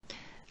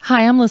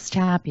Hi, I'm Liz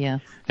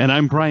Tapia. And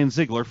I'm Brian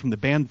Ziegler from the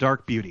band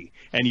Dark Beauty.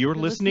 And you're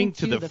listening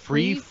to the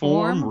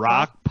Freeform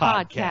Rock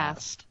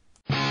Podcast.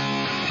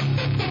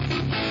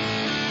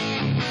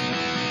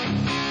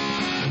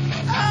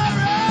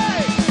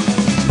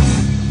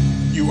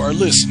 You are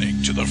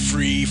listening to the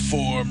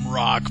Freeform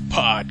Rock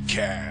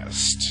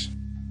Podcast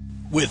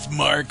with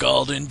Mark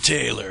Alden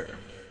Taylor.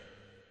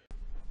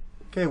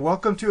 Okay,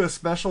 welcome to a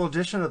special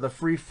edition of the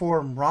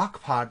Freeform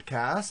Rock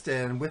Podcast,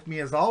 and with me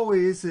as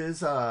always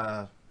is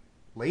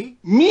Lee?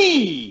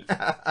 Me!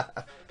 Why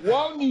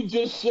don't you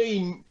just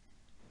say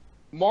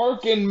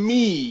Mark and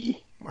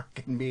me?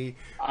 Mark and me.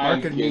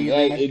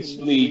 It's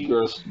Lee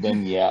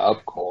Gerstmann, yeah,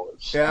 of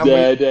course. Yeah,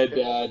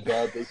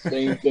 the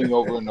same thing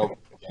over and over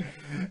again.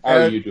 How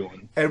are you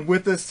doing? And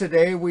with us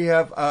today we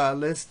have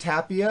Liz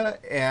Tapia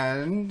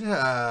and,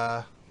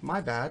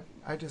 my bad,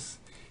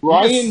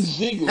 Brian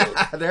Ziegler.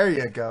 There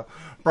you go.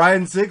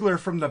 Brian Ziegler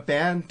from the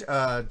band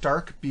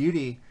Dark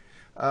Beauty.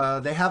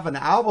 They have an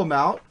album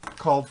out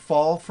called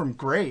Fall from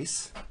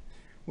Grace,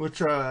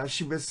 which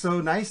she was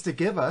so nice to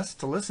give us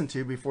to listen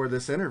to before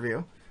this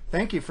interview.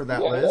 Thank you for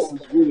that, Liz. That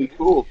was really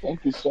cool.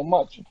 Thank you so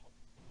much.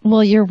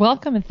 Well, you're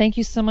welcome, and thank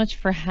you so much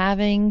for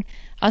having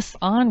us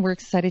on. We're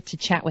excited to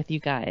chat with you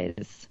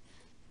guys.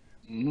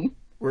 Mm-hmm.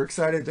 We're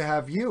excited to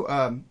have you.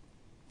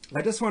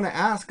 I just want to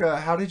ask,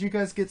 how did you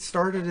guys get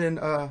started in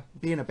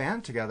being a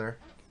band together?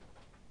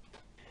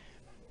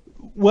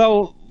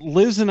 Well,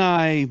 Liz and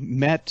I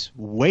met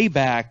way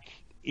back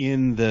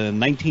in the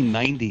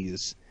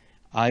 1990s.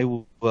 I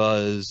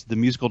was the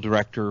musical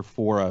director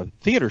for a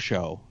theater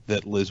show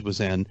that Liz was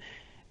in,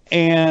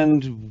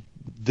 and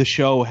the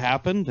show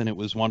happened, and it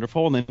was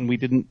wonderful, and then we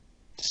didn't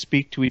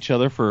speak to each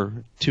other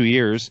for 2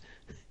 years.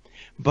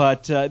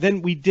 But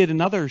then we did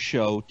another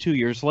show 2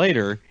 years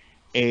later,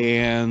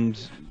 and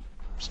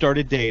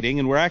started dating,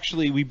 and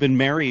we've been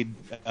married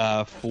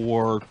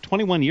for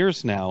 21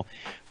 years now.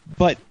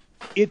 But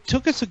it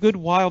took us a good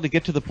while to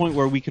get to the point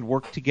where we could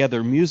work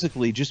together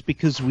musically, just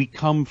because we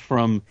come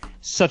from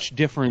such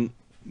different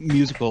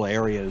musical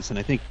areas. And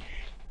I think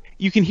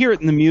you can hear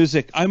it in the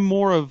music. I'm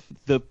more of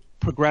the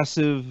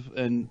progressive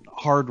and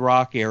hard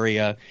rock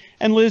area,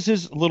 and Liz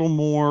is a little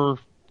more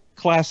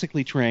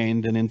classically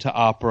trained and into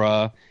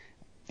opera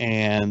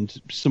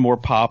and some more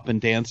pop and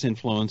dance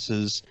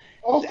influences.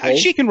 Okay.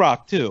 She can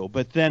rock too,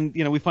 but then,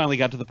 we finally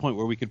got to the point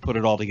where we could put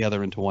it all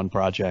together into one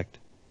project.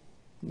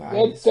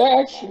 Nice. That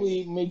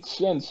actually makes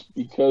sense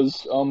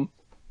because,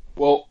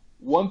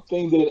 one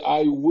thing that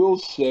I will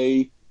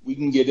say, we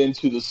can get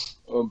into this,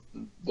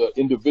 the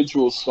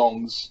individual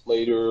songs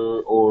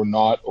later or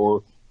not,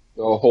 or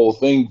the whole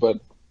thing, but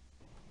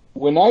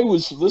when I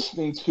was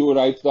listening to it,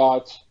 I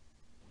thought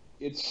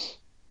it's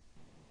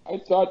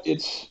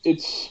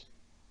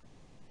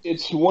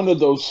one of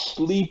those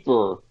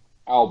sleeper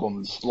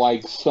albums,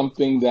 like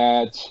something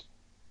that,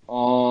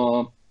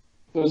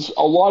 because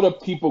a lot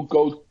of people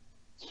go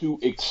to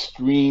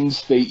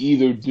extremes. They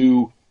either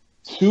do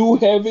too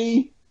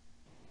heavy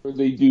or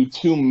they do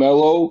too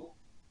mellow,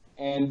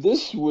 and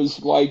this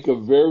was like a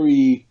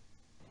very,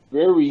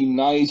 very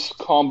nice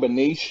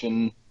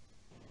combination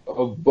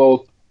of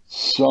both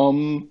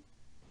some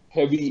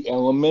heavy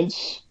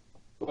elements,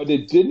 but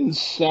it didn't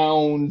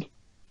sound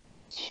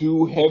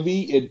too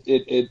heavy.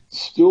 It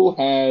still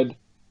had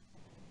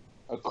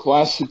a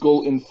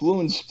classical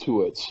influence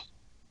to it,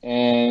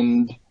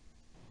 and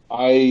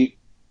I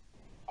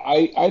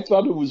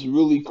thought it was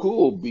really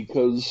cool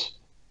because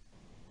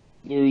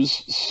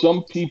there's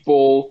some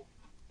people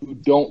who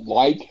don't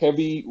like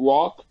heavy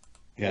rock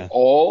at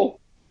all,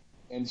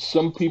 and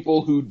some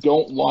people who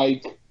don't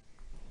like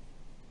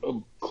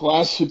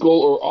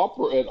classical or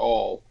opera at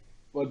all,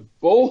 but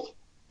both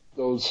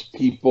those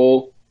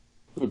people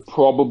could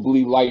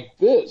probably like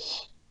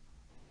this.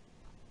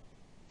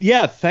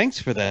 Yeah, thanks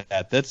for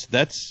that. That's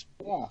the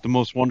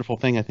most wonderful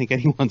thing I think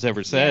anyone's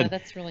ever said. Yeah,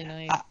 that's really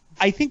nice.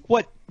 I think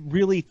what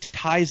really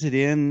ties it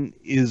in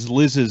is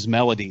Liz's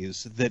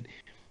melodies that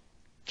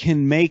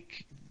can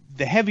make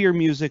the heavier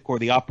music or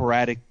the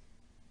operatic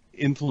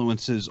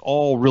influences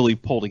all really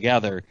pull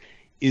together.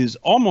 Is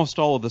almost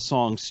all of the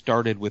songs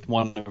started with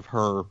one of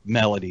her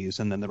melodies,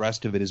 and then the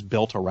rest of it is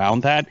built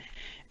around that.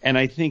 And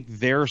I think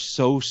they're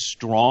so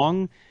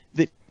strong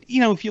that,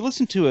 if you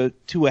listen to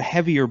a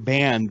heavier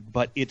band,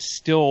 but it's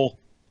still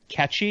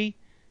catchy,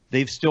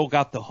 they've still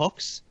got the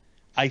hooks,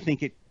 I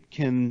think it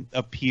can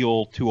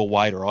appeal to a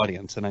wider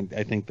audience. And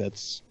I think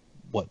that's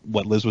what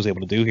Liz was able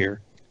to do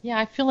here. Yeah,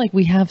 I feel like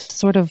we have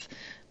sort of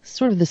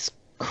this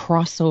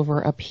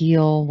crossover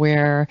appeal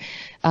where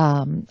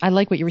I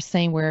like what you were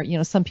saying, where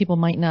some people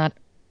might not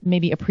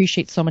maybe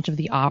appreciate so much of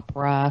the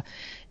opera,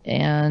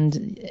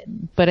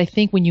 but I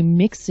think when you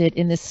mix it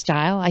in this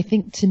style, I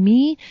think to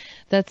me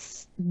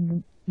that's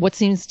what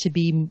seems to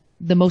be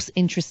the most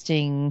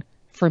interesting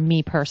for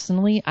me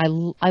personally. I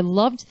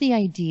loved the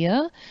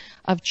idea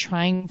of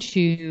trying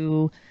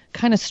to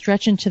kind of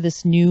stretch into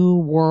this new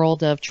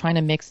world of trying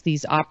to mix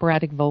these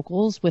operatic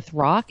vocals with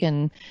rock,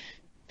 and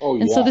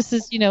so this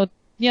is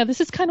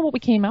this is kind of what we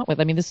came out with.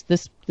 I mean,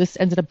 this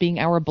ended up being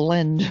our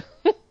blend.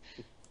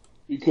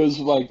 because,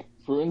 like,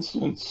 for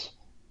instance,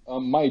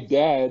 my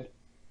dad,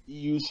 he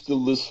used to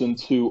listen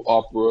to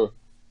opera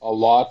a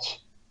lot,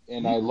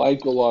 and I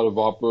like a lot of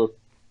opera,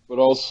 but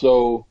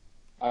also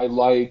I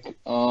like,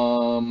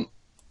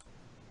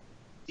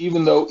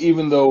 even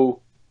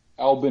though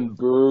Alban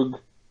Berg,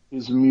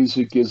 his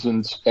music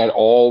isn't at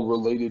all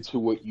related to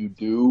what you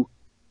do,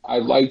 I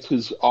liked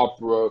his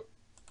opera.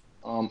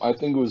 I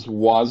think it was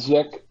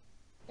Wozzeck,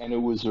 and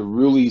it was a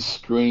really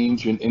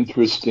strange and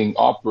interesting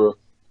opera.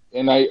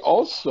 And I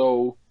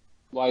also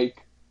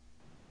like,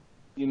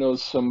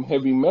 some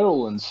heavy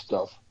metal and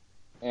stuff.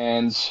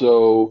 And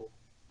so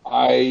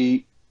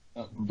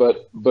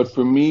but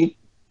for me,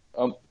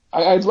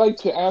 I'd like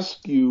to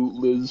ask you,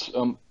 Liz,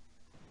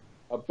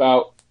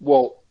 about,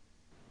 well,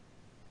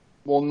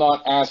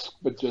 not ask,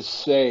 but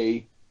just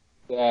say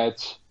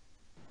that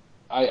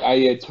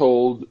I had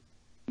told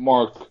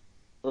Mark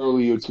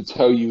earlier to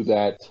tell you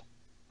that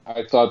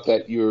I thought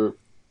that your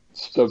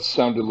stuff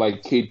sounded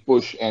like Kate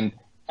Bush, and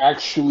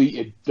actually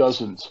it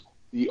doesn't.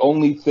 The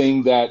only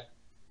thing that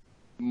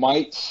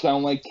might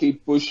sound like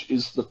Kate Bush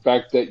is the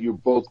fact that you're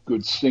both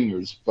good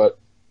singers, but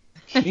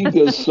she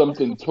does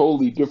something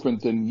totally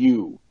different than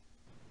you.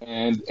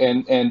 And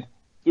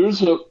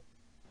there's a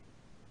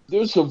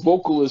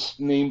vocalist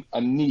named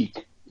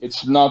Aniek.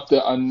 It's not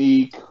the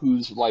Aniek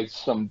who's like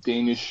some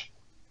Danish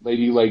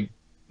lady, like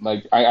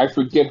I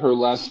forget her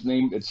last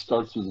name. It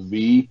starts with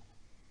V,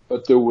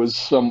 but there was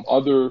some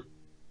other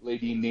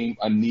lady named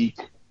Aniek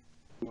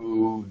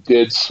who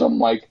did some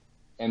like,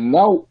 and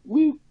now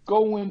we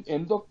going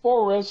in the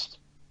forest,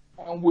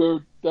 and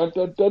we're da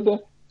da da da,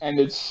 and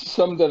it's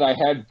some that I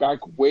had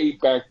way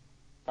back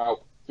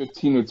about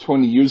 15 or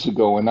 20 years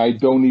ago, and I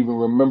don't even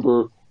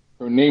remember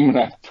her name, and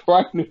I'm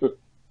trying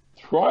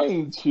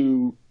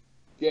to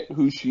get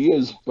who she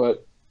is,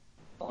 but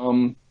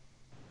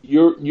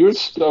your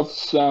stuff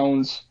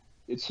sounds,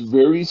 it's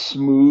very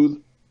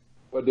smooth,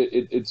 but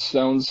it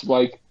sounds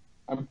like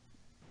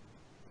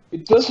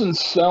it doesn't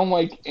sound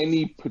like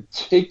any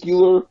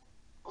particular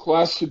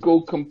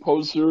classical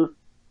composer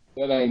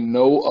that I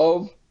know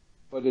of,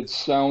 but it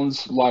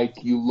sounds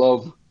like you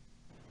love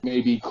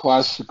maybe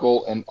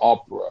classical and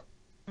opera.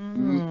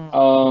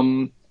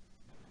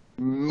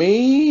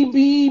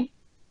 Maybe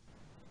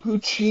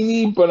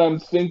Puccini, but I'm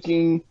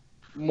thinking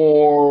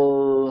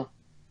more.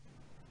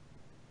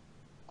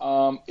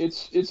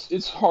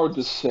 It's hard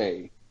to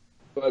say,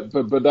 but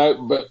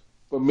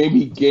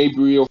maybe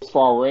Gabriel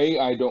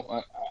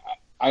Fauré.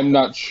 I'm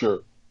not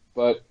sure,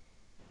 but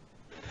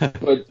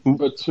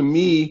to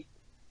me,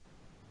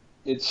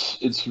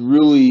 it's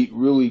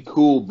really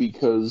cool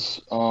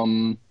because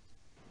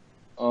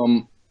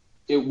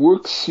it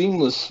works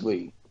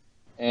seamlessly,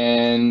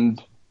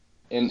 and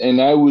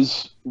I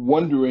was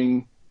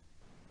wondering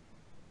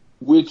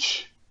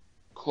which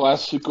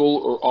classical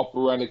or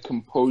operatic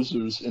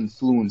composers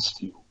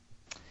influenced you.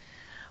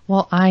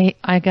 Well, I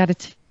got to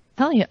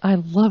tell you, I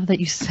love that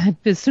you said,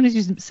 as soon as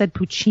you said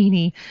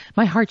Puccini,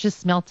 my heart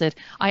just melted.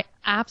 I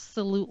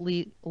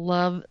absolutely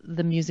love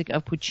the music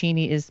of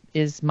Puccini,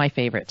 is my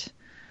favorite.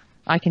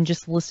 I can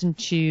just listen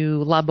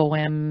to La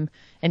Bohème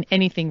and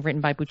anything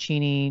written by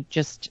Puccini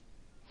just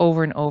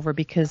over and over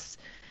because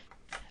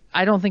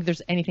I don't think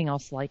there's anything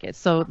else like it.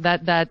 So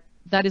that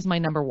is my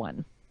number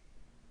one.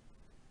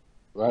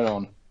 Right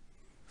on.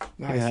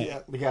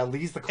 Nice. Yeah,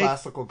 Lee's the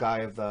classical guy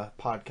of the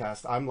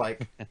podcast. I'm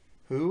like,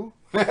 who?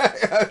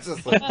 It's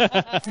just like,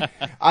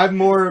 I'm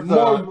more of the...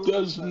 Mark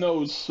does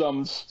know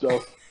some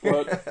stuff,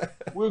 but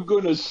we're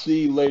going to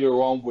see later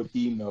on what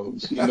he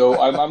knows.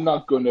 I'm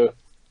not going to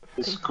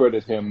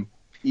discredit him.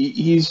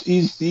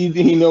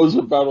 He knows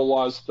about a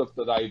lot of stuff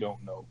that I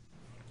don't know.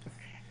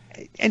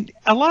 And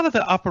a lot of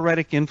the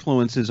operatic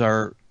influences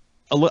are,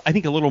 I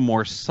think, a little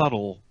more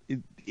subtle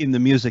in the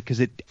music because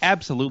it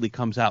absolutely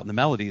comes out in the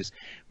melodies.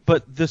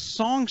 But the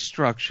song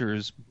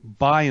structures,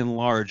 by and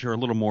large, are a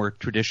little more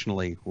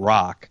traditionally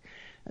rock.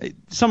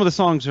 Some of the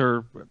songs are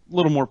a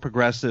little more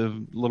progressive,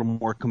 a little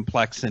more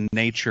complex in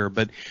nature,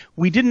 but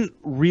we didn't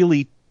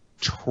really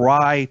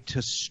try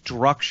to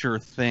structure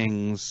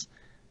things.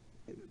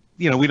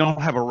 We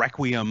don't have a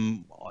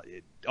requiem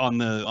on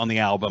the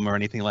album or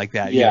anything like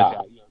that.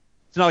 Yeah.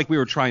 It's not like we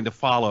were trying to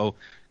follow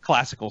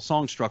classical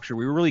song structure.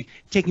 We were really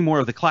taking more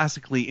of the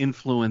classically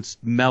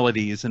influenced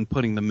melodies and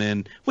putting them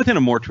in within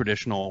a more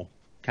traditional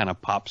kind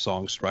of pop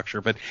song structure.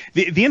 But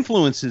the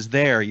influence is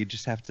there. You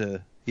just have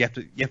to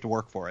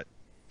work for it,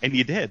 and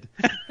you did.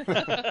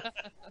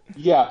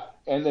 Yeah,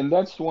 and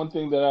that's one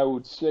thing that I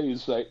would say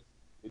is like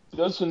it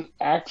doesn't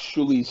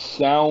actually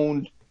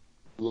sound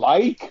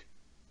like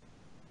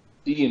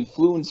the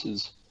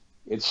influences.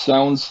 It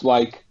sounds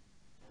like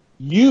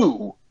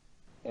you,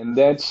 and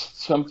that's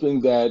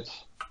something that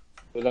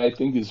I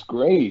think is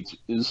great,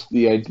 is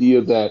the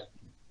idea that,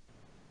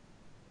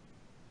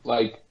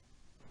 like,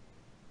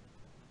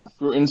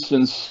 for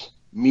instance,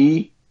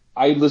 me,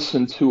 I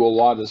listen to a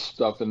lot of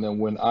stuff, and then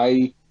when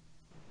I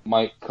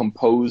might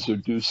compose or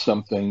do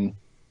something,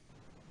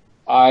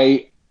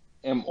 I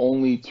am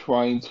only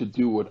trying to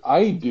do what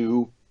I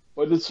do,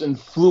 but it's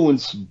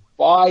influenced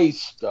by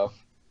stuff.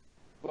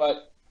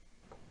 But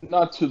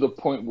not to the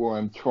point where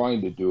I'm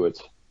trying to do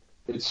it.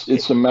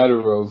 It's a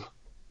matter of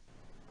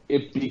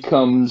it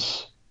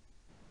becomes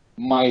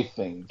my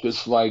thing.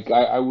 Just like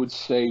I would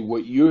say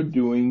what you're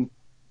doing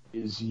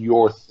is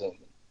your thing.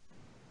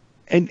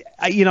 And,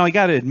 I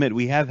got to admit,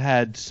 we have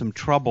had some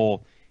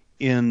trouble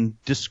in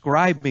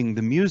describing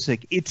the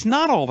music. It's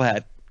not all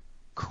that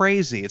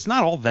crazy. It's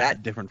not all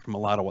that different from a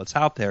lot of what's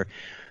out there.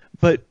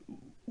 But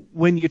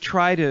when you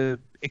try to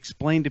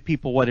explain to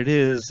people what it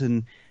is,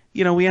 and,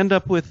 we end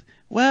up with,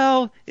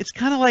 well, it's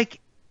kind of like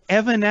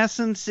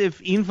Evanescence if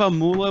Yngwie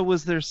Malmsteen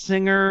was their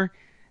singer,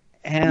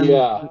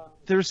 and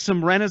there's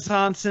some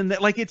Renaissance in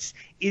that. Like,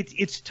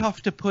 it's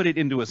tough to put it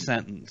into a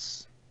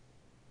sentence.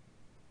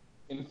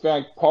 In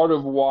fact, part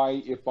of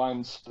why if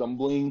I'm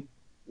stumbling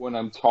when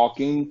I'm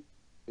talking,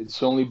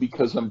 it's only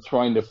because I'm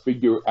trying to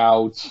figure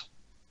out,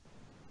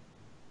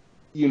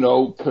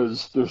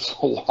 because there's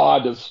a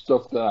lot of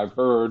stuff that I've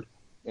heard,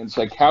 and it's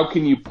like, how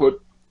can you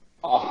put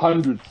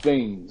 100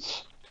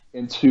 things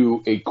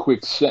into a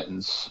quick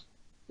sentence?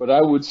 But I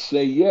would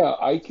say,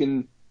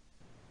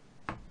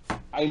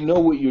 I know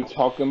what you're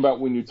talking about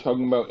when you're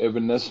talking about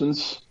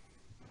Evanescence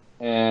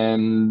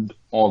and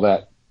all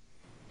that.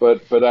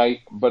 But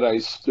I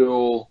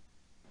still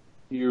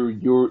hear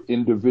your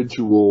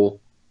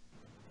individual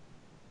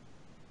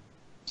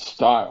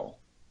style.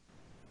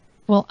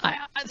 Well, I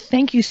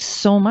thank you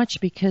so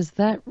much, because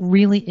that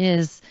really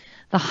is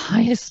the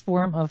highest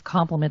form of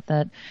compliment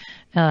that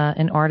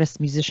an artist,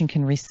 musician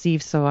can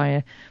receive. So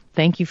I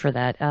thank you for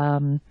that.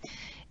 And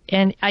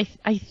I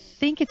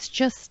think it's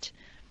just,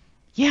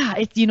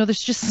 there's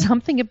just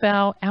something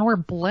about our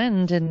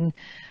blend and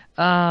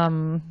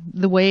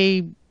the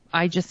way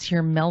I just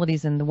hear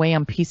melodies and the way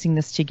I'm piecing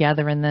this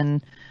together. And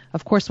then,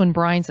 of course, when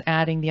Brian's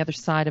adding the other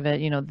side of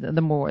it,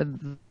 the more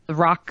the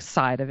rock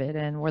side of it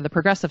or the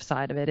progressive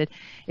side of it,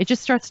 it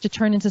just starts to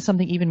turn into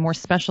something even more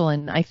special.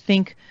 And I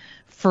think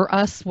for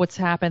us, what's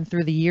happened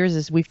through the years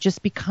is we've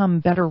just become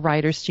better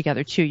writers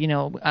together too.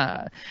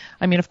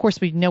 Of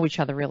course we know each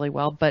other really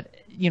well, but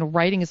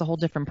writing is a whole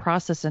different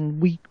process, and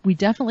we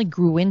definitely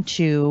grew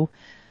into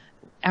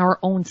our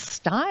own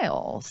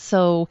style.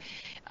 So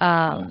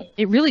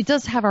it really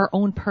does have our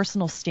own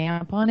personal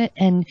stamp on it.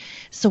 And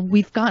so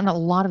we've gotten a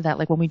lot of that.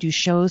 Like when we do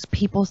shows,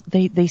 people,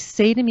 they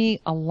say to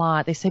me a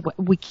lot, they say,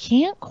 we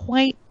can't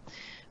quite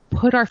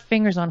put our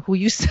fingers on who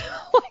you sound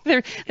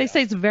like. They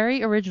say it's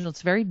very original.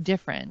 It's very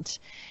different.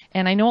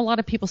 And I know a lot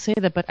of people say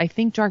that, but I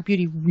think Dark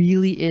Beauty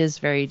really is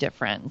very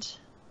different.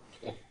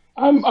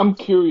 I'm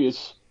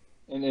curious,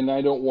 and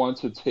I don't want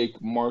to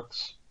take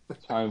Mark's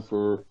time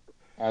for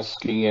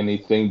asking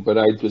anything, but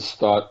I just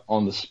thought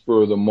on the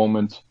spur of the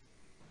moment,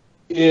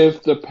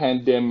 if the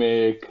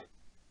pandemic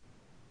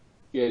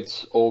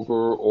gets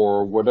over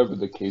or whatever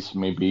the case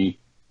may be,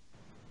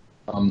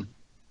 I'm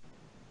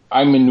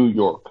in New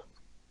York.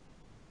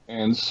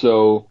 And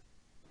so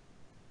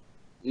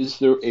is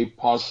there a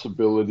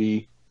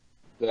possibility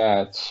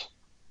that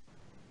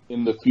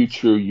in the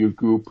future your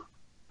group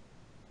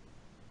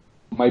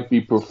might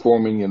be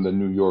performing in the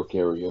New York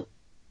area?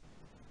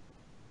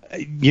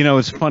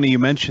 It's funny you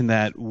mentioned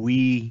that.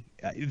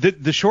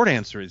 The short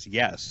answer is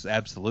yes,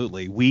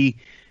 absolutely. We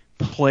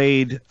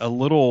played a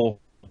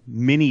little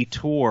mini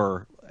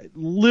tour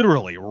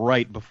literally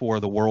right before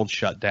the world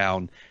shut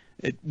down.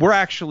 We're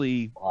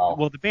actually,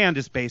 well, the band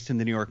is based in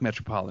the New York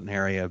metropolitan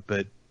area,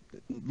 but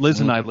Liz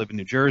and I live in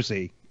New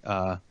Jersey,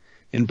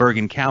 in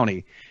Bergen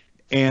County.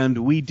 And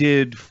we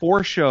did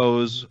 4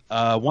 shows,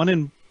 one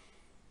in,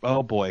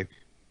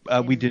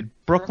 we did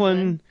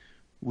Brooklyn,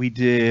 we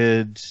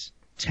did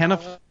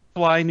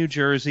Tenafly, New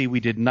Jersey, we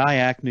did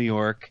Nyack, New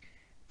York,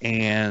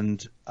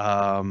 and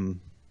Dunellen,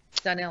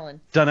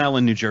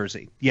 New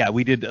Jersey. Yeah,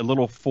 we did a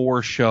little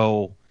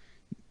 4-show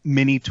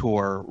mini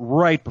tour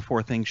right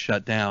before things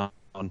shut down.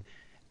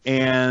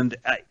 And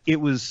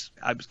it was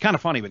kind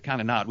of funny, but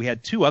kind of not. We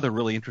had 2 other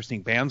really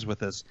interesting bands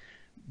with us,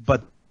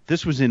 but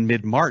this was in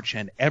mid-March,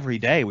 and every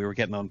day we were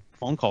getting on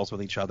phone calls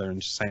with each other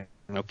and just saying,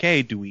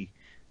 okay, do we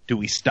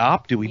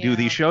stop? Do we do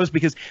these shows?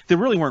 Because there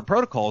really weren't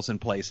protocols in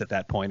place at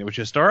that point. It was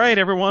just, all right,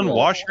 everyone,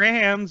 wash your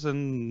hands,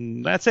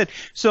 and that's it.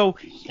 So,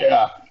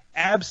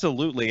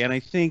 absolutely. And I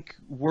think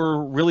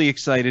we're really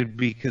excited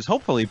because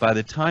hopefully by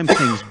the time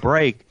things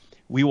break,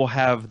 we will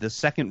have the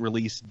second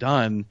release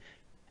done,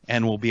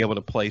 and we'll be able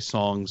to play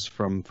songs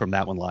from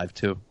that one live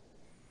too.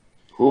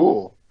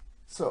 Cool.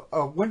 So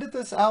when did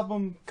this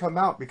album come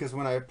out? Because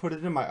when I put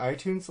it in my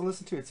iTunes to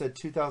listen to, it said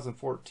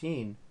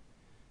 2014.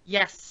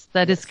 Yes,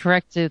 that is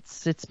correct.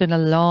 It's been a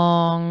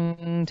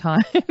long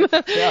time.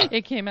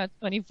 It came out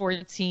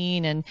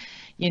 2014, and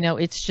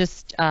it's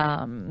just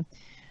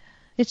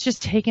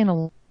taken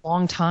a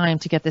long time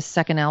to get this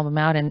second album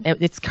out, and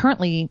it's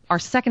currently, our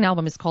second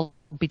album is called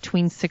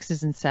Between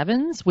Sixes and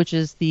Sevens, which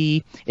is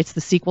it's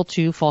the sequel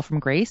to Fall from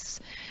Grace,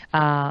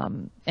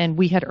 and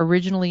we had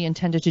originally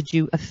intended to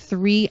do a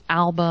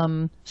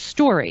 3-album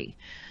story,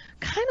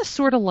 kind of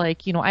sort of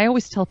like, I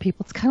always tell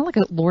people it's kind of like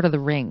a Lord of the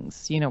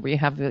Rings, where you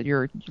have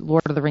your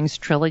Lord of the Rings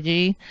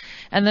trilogy,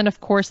 and then of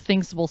course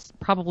things will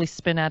probably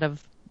spin out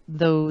of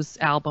those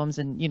albums,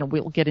 and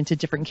we'll get into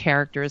different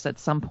characters at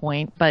some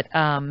point, but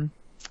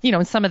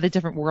in some of the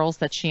different worlds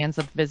that she ends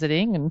up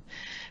visiting, and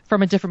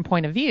from a different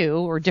point of view,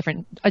 or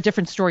a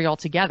different story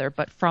altogether,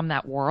 but from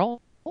that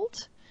world.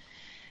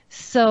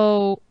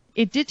 So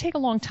it did take a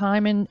long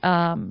time, and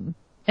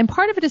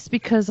part of it is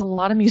because a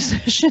lot of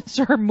musicians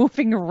are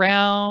moving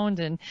around,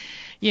 and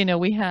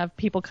we have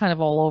people kind of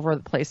all over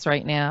the place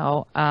right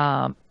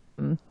now.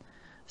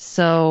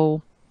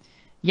 So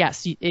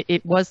yes,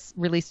 it was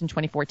released in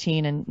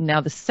 2014, and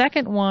now the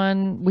second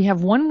one, we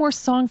have one more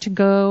song to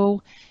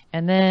go,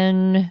 and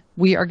then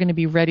we are going to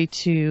be ready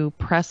to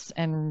press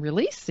and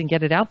release and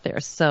get it out there.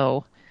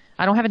 So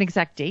I don't have an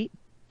exact date,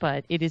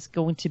 but it is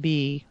going to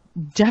be,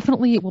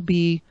 definitely it will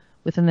be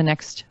within the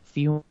next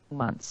few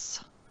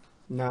months.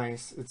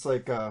 Nice. It's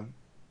like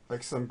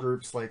some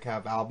groups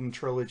have album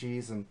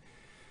trilogies, and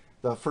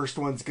the first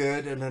one's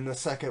good, and then the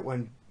second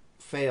one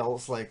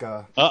fails. What is it?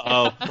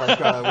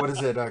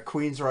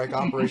 Queensryche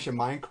Operation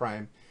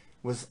Mindcrime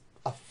was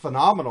a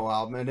phenomenal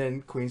album, and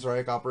then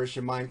Queensryche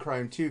Operation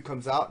Mindcrime 2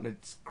 comes out, and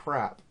it's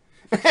crap.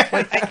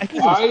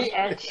 I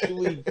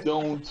actually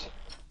don't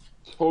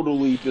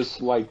totally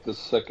dislike the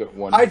second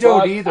one. I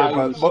don't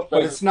either,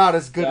 but it's not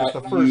as good as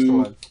the first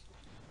one.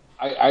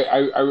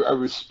 I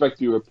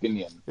respect your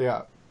opinion.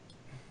 Yeah.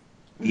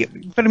 Yeah,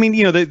 but I mean,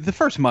 the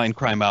first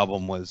Mindcrime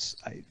album was,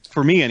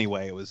 for me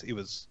anyway, it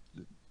was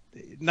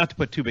not to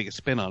put too big a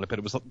spin on it, but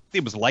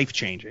it was life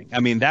changing. I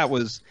mean, that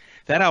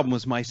album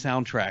was my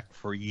soundtrack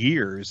for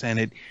years, and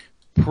it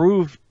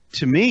proved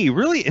to me,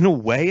 really, in a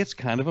way, it's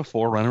kind of a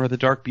forerunner of the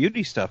Dark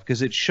Beauty stuff,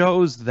 because it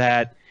shows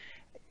that,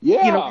 we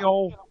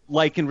all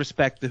like and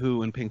respect The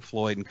Who and Pink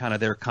Floyd and kind of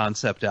their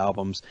concept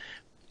albums,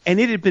 and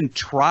it had been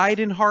tried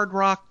in hard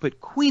rock, but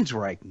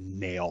Queensryche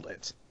nailed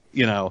it.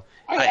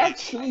 I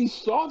actually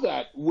saw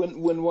that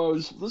when I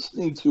was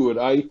listening to it.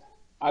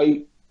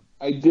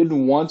 I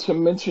didn't want to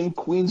mention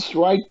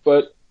Queensryche,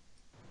 but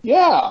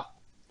yeah,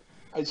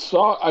 I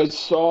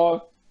saw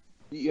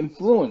the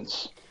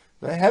influence.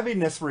 The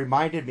heaviness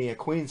reminded me of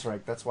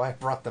Queensryche. That's why I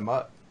brought them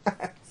up.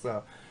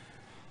 So.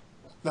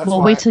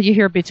 Wait till you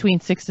hear Between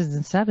Sixes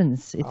and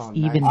Sevens. It's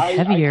even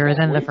heavier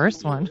than the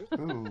first one.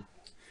 Ooh.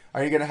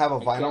 Are you going to have a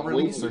vinyl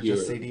release or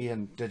just CD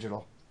and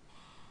digital?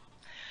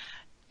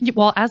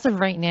 Well, as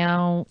of right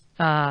now,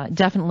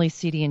 definitely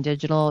CD and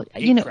digital.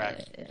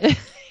 8-track.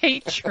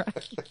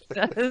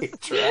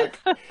 8-track.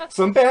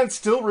 Some bands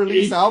still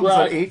release albums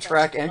on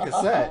 8-track and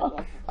cassette.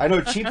 I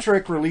know Cheap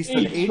Trick released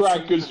an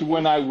 8-track is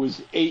when I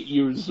was 8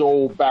 years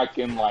old back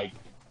in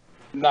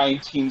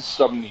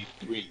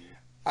 1973.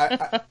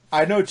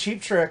 I know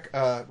Cheap Trick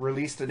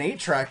released an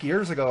 8-track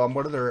years ago on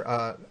one of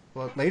their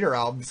later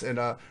albums, and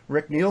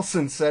Rick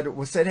Nielsen said,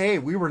 "Hey,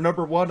 we were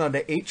number 1 on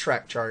the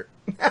 8-track chart."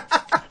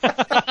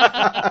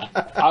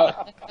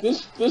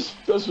 This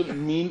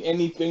doesn't mean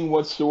anything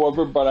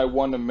whatsoever, but I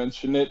want to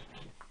mention it.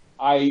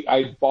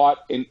 I bought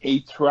an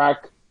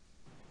 8-track.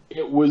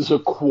 It was a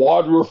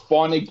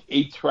quadraphonic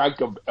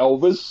 8-track of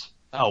Elvis.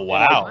 Oh,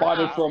 wow. I bought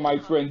it for my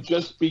friend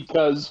just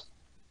because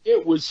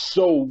it was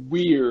so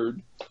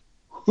weird.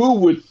 Who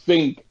would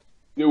think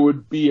there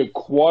would be a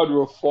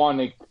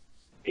quadraphonic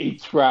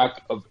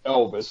 8-track of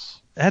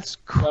Elvis? That's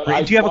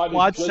crazy. Do you have a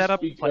quad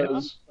setup?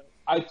 Because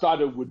I thought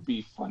it would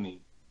be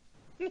funny.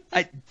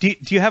 Do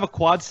you have a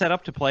quad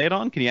setup to play it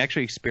on? Can you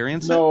actually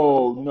experience it?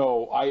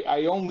 No.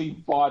 I only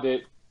bought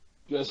it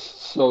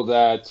just so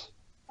that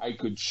I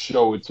could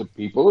show it to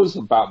people. It was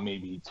about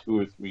maybe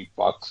 $2 or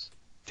 $3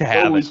 to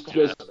have it. Was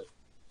just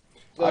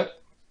that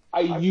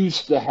I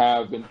used to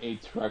have an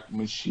 8-track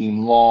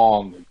machine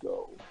long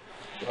ago,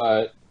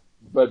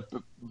 but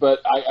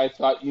I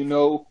thought,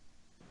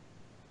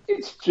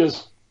 it's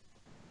just,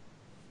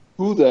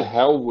 who the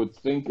hell would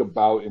think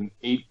about an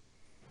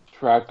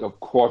 8-track of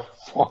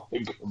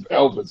quadraphonic of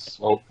Elvis?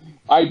 So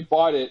I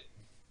bought it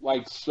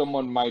like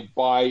someone might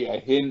buy a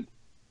hint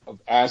of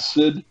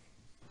acid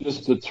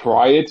just to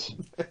try it,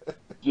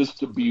 just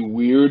to be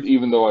weird,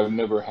 even though I've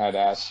never had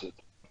acid.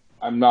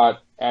 I'm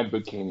not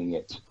advocating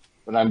it,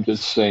 but I'm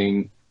just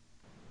saying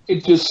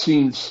it just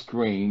seems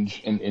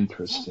strange and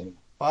interesting.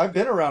 Well, I've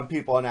been around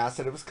people on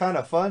acid. It was kind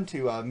of fun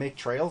to make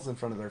trails in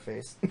front of their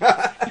face.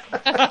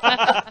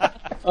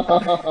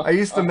 I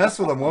used to mess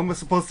with him. One was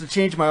supposed to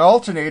change my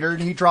alternator,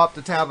 and he dropped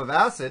a tab of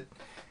acid,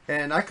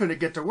 and I couldn't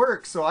get to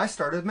work, so I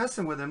started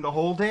messing with him the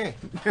whole day.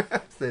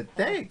 I said,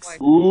 thanks.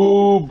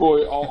 Ooh,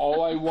 boy,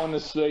 all I want to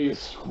say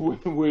is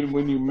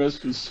when you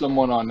mess with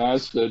someone on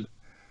acid,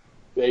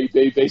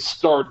 they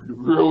start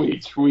really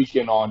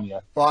tweaking on you.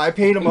 Well, I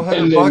paid him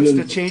 $100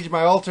 to change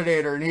my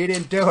alternator, and he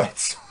didn't do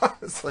it.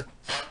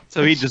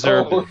 So he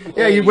deserved it.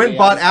 Yeah, he went and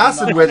bought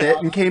acid with it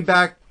and came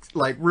back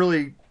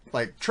really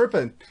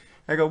tripping.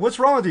 I go, what's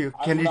wrong with you?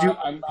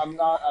 I'm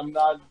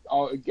not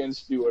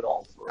against you at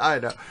all. I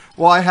know.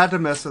 Well, I had to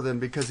mess with him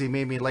because he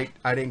made me late.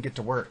 I didn't get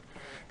to work.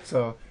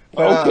 So.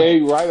 But,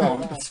 okay, right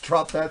on. Let's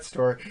drop that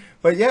story.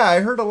 But yeah,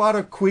 I heard a lot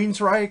of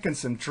Queensryche and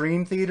some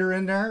Dream Theater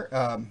in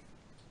there.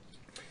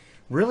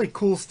 Really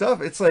cool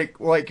stuff. It's like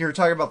you were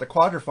talking about the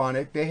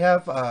quadraphonic. They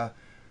have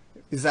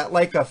is that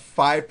like a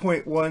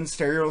 5.1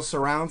 stereo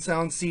surround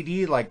sound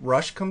CD like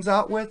Rush comes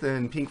out with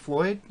and Pink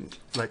Floyd?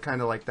 Like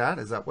kind of like that?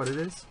 Is that what it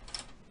is?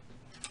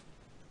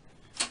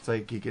 It's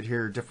like you could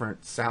hear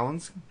different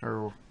sounds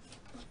or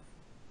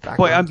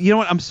background. Boy, you know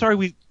what? I'm sorry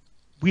we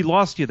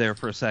lost you there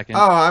for a second.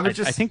 Oh, I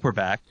think we're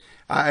back.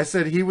 I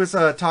said he was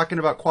talking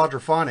about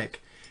quadraphonic.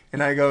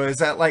 And I go, is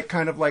that like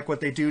kind of like what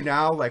they do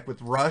now, like with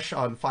Rush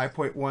on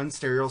 5.1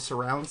 stereo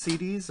surround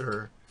CDs,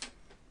 or?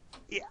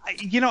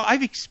 You know,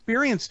 I've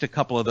experienced a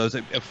couple of those.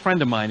 A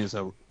friend of mine is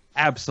a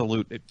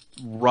absolute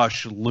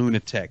Rush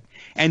lunatic,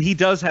 and he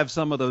does have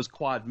some of those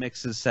quad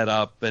mixes set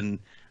up, and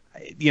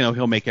you know,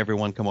 he'll make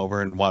everyone come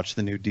over and watch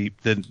the new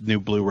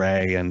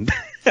Blu-ray. And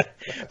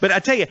but I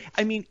tell you,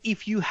 I mean,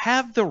 if you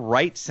have the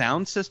right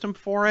sound system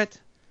for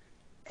it,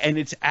 and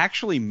it's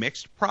actually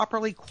mixed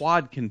properly,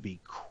 quad can be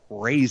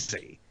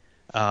crazy.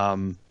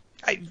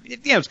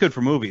 It's good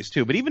for movies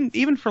too, but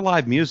even for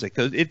live music,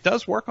 it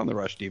does work on the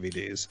Rush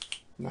DVDs.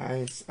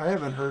 Nice. I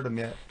haven't heard them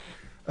yet.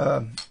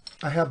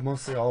 I have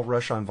mostly all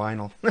Rush on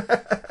vinyl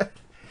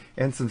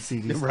and some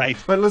CDs. Right.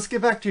 But let's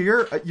get back to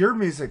your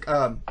music.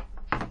 I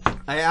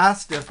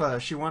asked if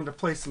she wanted to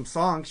play some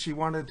songs. She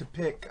wanted to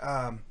pick.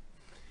 God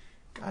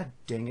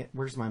dang it!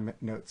 Where's my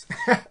notes?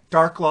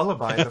 Dark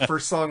Lullaby, the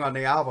first song on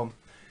the album.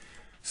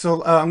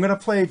 So I'm going to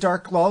play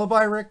Dark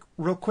Lullaby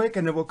real quick,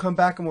 and then we'll come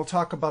back and we'll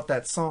talk about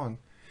that song.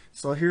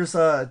 So here's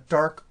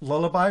Dark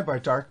Lullaby by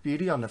Dark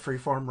Beauty on the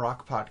Freeform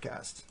Rock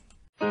Podcast.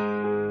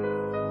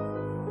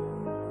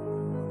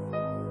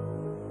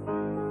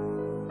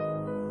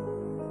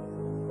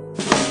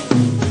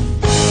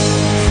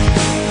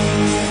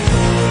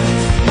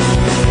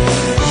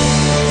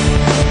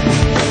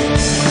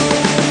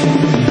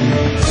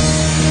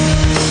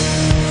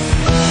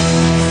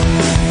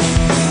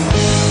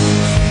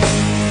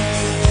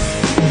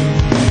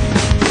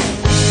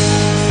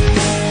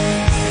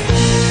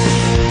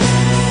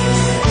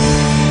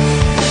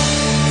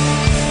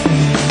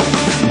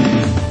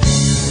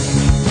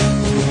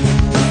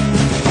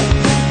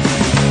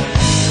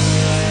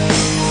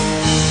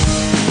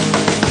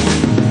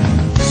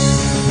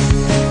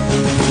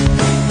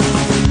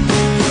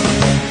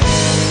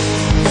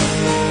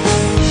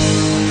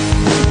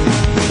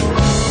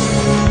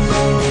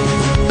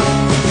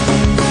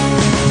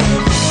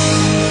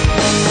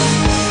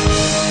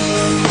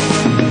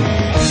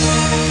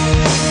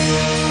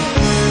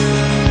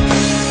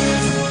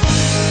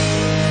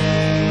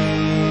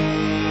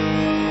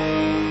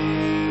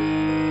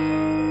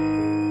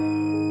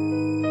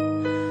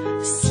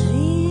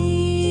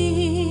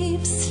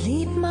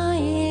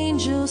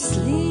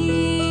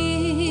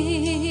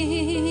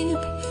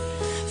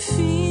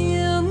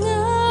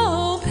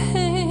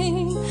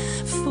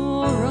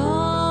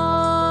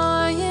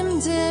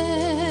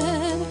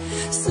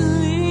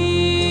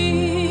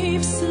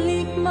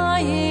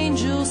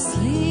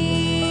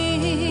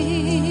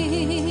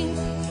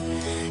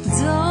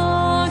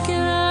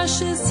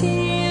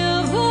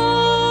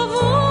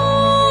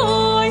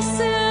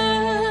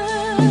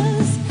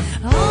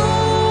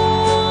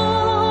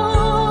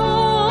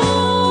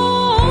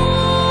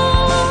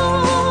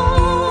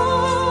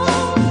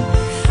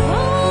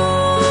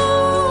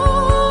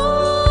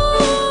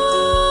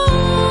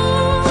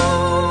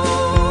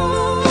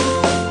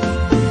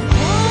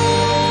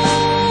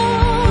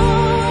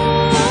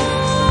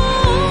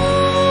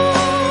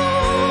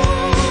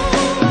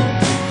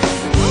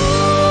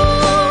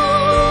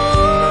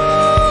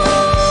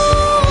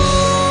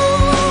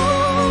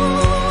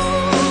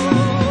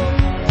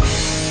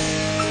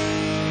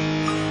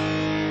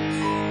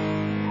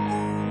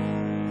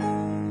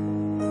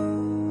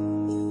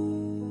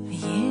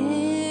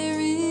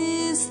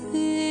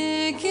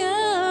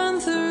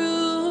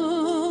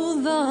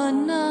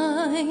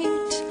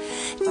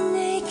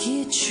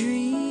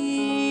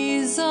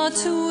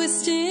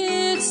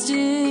 Twisted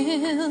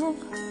still,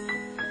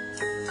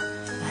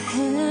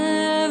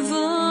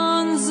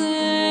 heaven's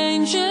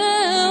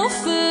angel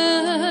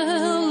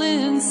fell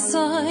in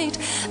sight,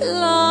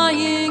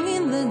 lying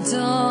in the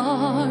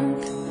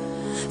dark,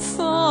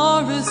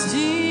 forest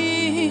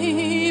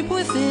deep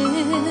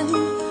within.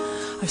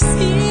 Our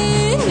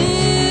skin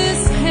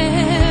is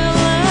pale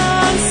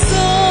and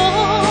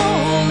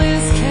soul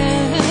is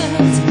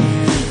kept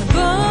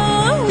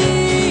beneath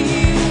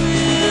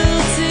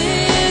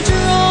wilted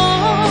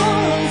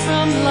drawn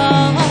from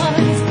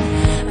life.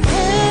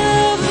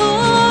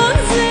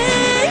 Heaven's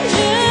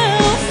angel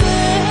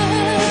fell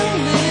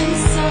in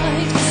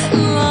sight,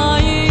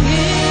 lying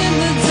in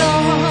the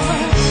dark,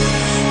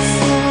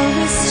 forest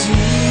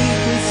deep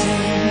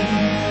within.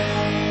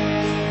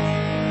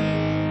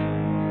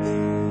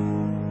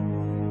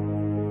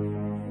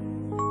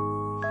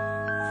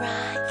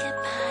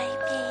 Rockabye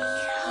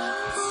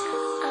beats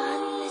on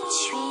the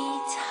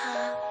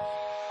treetop.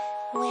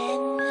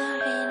 When the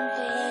wind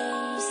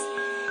waves,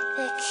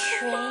 the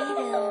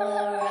cradle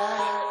will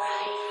rock.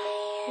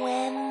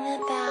 When the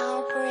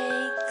bough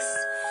breaks,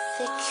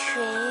 the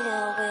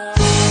cradle will rock.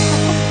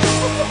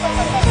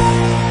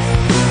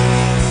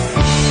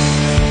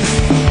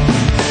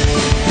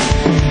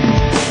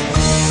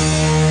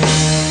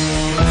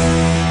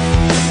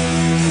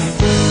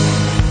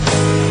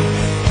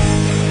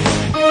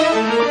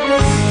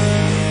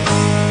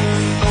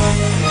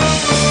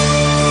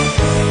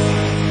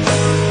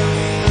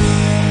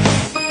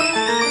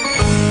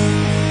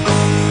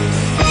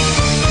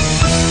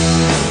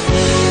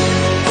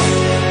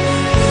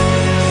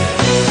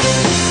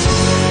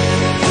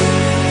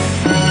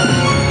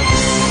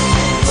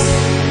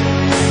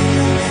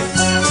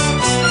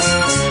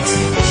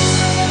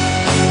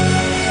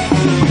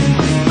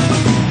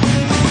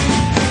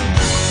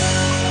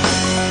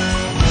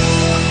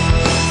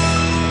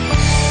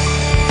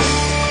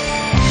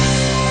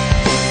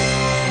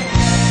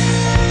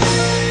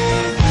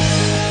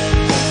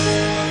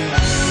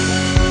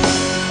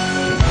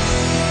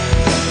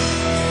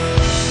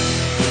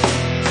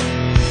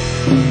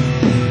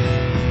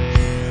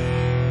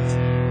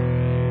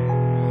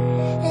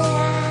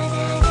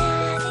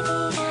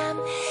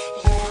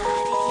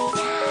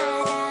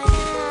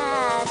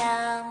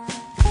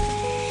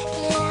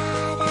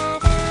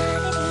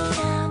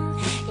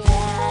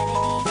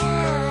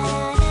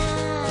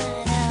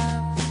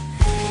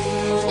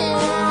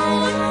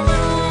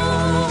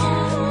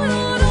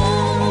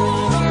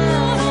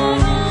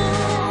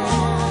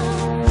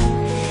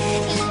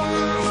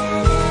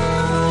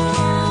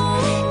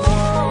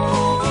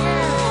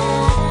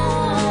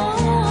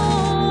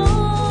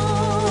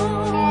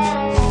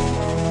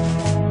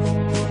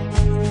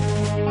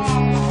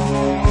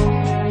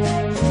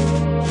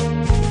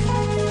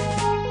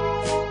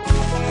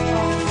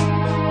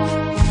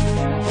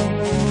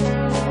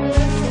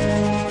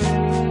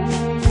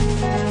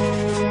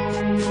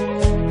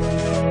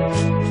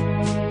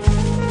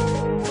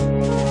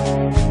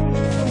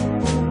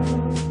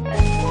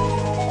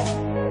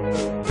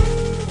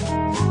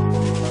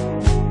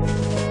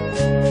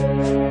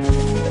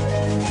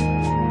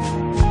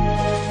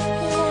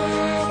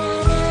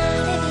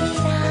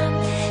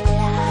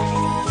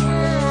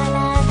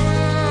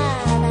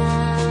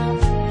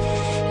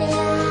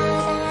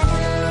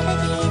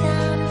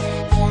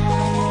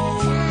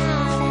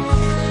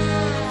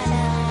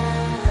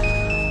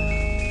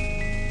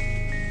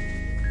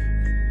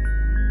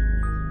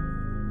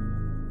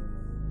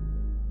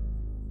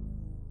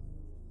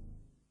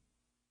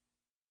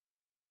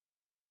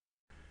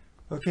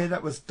 Okay,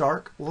 that was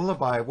Dark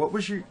Lullaby. What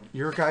was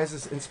your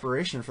guys'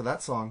 inspiration for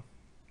that song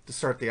to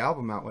start the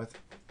album out with?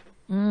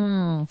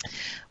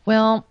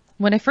 Well,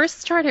 when I first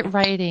started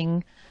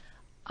writing,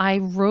 I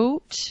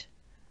wrote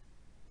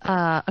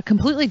a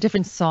completely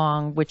different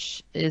song,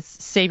 which is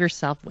Save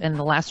Yourself, and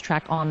the last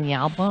track on the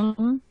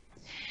album.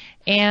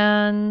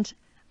 And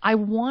I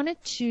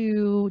wanted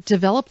to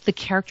develop the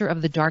character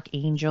of the Dark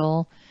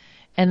Angel.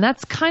 And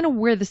that's kind of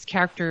where this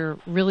character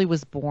really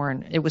was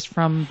born. It was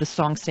from the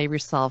song Save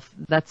Yourself.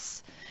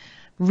 That's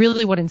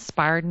really what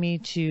inspired me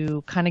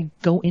to kind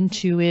of go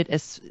into it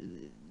as,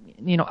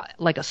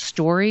 like a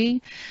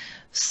story.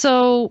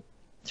 So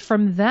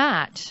from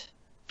that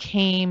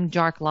came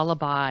Dark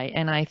Lullaby,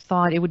 and I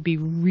thought it would be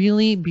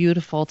really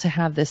beautiful to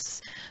have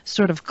this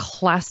sort of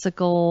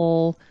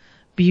classical,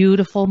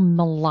 beautiful,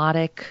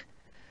 melodic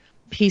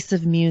piece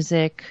of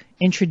music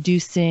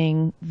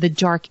introducing the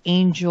Dark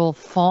Angel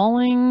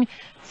falling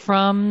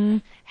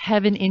from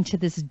heaven into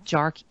this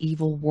dark,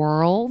 evil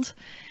world.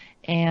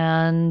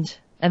 And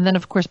then,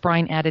 of course,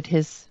 Brian added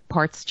his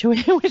parts to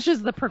it, which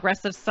is the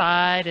progressive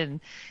side. And,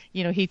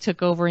 he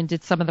took over and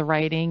did some of the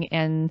writing.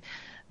 And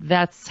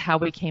that's how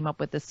we came up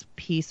with this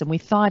piece. And we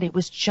thought it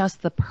was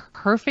just the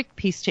perfect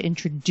piece to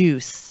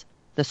introduce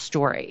the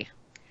story.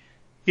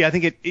 Yeah, I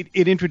think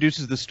it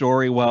introduces the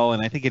story well,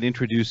 and I think it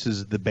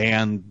introduces the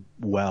band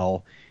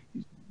well.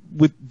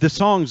 With the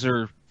songs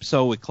are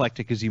so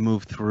eclectic as you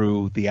move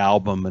through the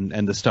album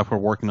and the stuff we're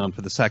working on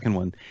for the second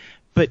one.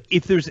 But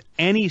if there's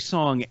any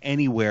song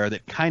anywhere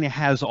that kind of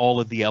has all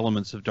of the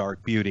elements of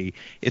Dark Beauty,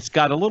 it's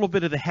got a little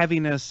bit of the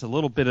heaviness, a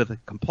little bit of the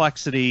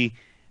complexity,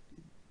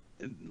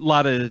 a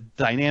lot of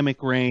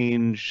dynamic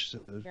range.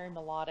 Very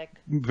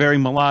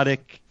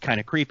melodic, kind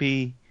of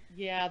creepy.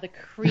 Yeah, the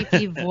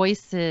creepy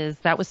voices.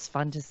 That was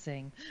fun to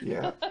sing.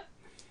 Yeah.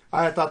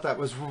 I thought that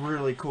was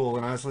really cool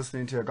when I was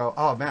listening to it. Go,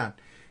 oh man,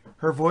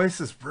 her voice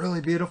is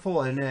really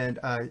beautiful, and then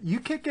you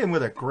kick in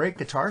with a great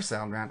guitar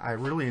sound, man. I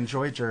really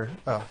enjoyed your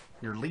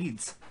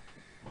leads.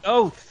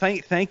 Oh,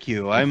 thank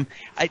you. I'm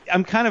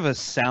kind of a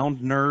sound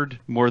nerd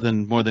more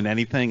than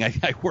anything.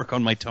 I work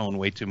on my tone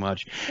way too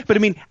much. But I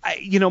mean,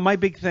 my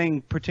big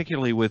thing,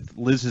 particularly with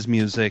Liz's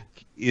music,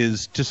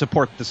 is to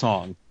support the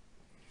song.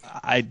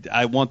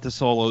 I want the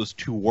solos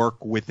to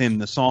work within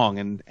the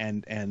song,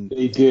 and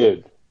they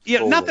did. Yeah,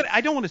 totally. Not that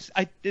I don't want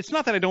to. It's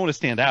not that I don't want to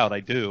stand out.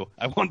 I do.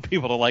 I want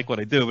people to like what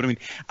I do. But I mean,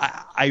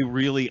 I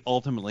really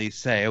ultimately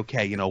say,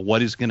 okay,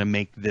 what is going to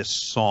make this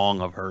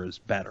song of hers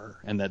better,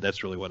 and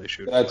that's really what I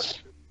shoot.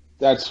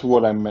 That's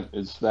what I meant.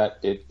 Is that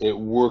it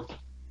worked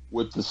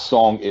with the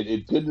song.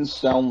 It didn't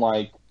sound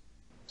like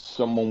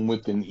someone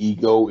with an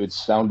ego. It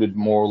sounded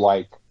more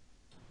like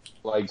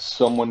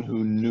someone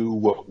who knew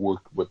what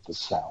worked with the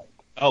sound.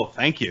 Oh,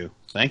 thank you.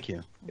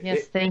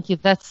 Yes, thank you.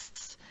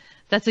 That's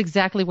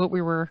exactly what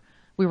we were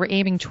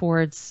aiming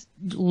towards,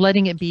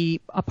 letting it be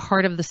a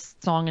part of the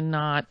song and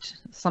not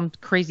some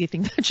crazy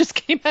thing that just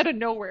came out of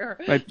nowhere.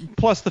 Right.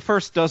 Plus, the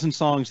first dozen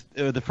solos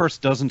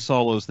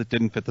that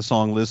didn't fit the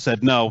song, Liz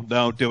said, no,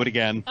 do it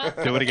again.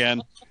 Do it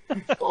again.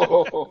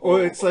 Well,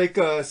 it's like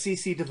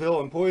C.C. DeVille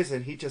and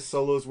Poison. He just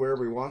solos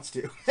wherever he wants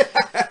to.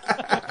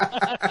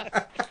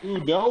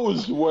 Who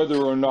knows whether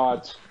or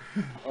not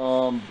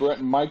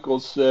Brett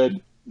Michaels said,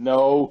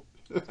 no,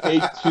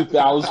 take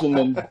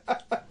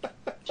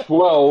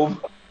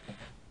 2012.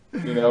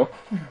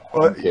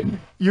 Well,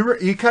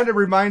 you kind of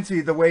reminds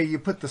me the way you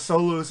put the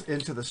solos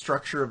into the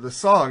structure of the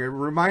song. It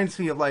reminds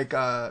me of like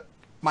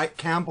Mike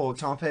Campbell,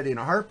 Tom Petty, and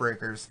the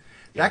Heartbreakers.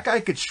 Yeah. That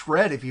guy could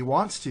shred if he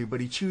wants to, but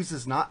he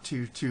chooses not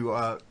to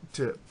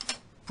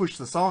push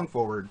the song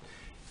forward.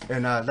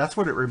 And that's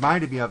what it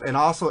reminded me of. And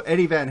also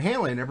Eddie Van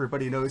Halen,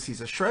 everybody knows he's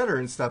a shredder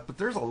and stuff, but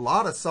there's a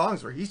lot of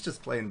songs where he's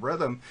just playing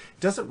rhythm.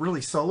 Doesn't really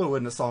solo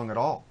in the song at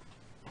all.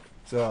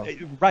 So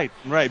Right.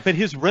 But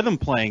his rhythm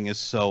playing is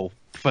so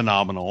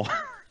phenomenal.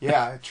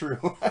 Yeah,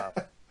 true.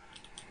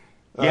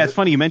 Yeah, it's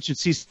funny you mentioned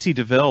C.C.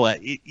 DeVille.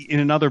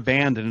 In another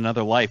band, in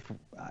another life,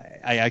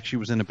 I actually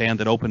was in a band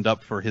that opened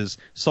up for his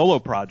solo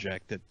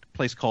project at a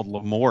place called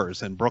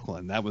L'Amour's in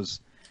Brooklyn. That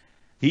was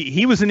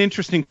he was an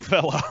interesting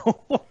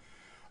fellow.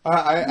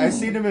 I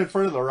seen him in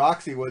front of the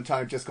Roxy one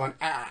time, just going,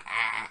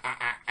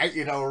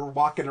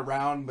 walking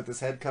around with his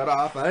head cut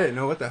off. I didn't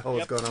know what the hell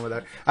was going on with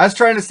that. I was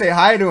trying to say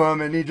hi to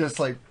him, and he just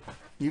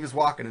he was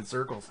walking in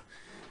circles.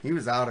 He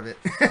was out of it.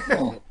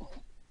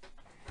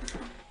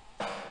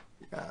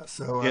 Yeah.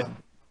 So.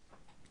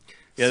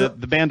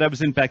 The band I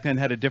was in back then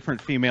had a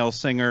different female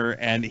singer,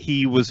 and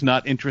he was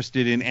not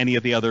interested in any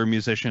of the other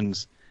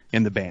musicians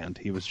in the band.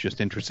 He was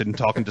just interested in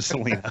talking to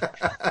Selena.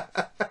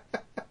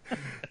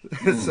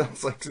 It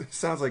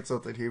sounds like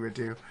something he would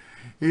do.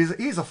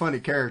 He's a funny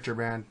character,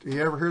 man.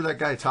 You ever hear that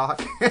guy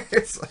talk?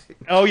 It's like,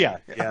 oh yeah.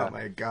 Oh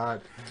my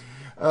god.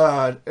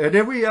 And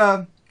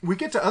then we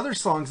get to other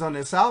songs on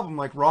this album,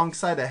 like "Wrong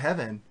Side of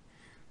Heaven."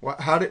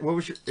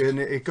 And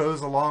it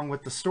goes along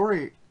with the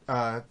story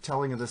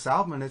telling of this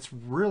album, and it's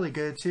really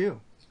good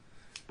too.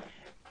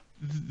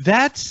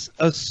 That's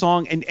a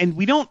song, and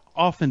we don't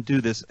often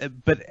do this,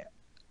 but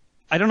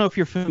I don't know if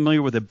you're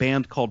familiar with a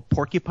band called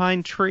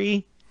Porcupine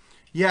Tree.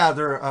 Yeah,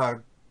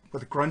 they're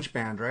with a grunge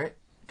band, right?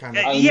 Kind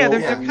of. I Yeah, know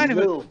they're kind of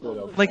little bit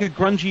of like a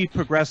grungy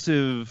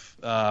progressive.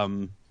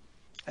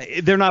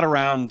 They're not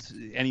around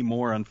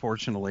anymore,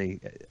 unfortunately.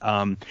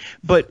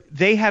 But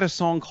they had a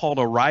song called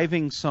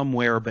 "Arriving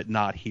Somewhere But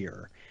Not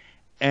Here,"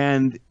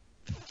 and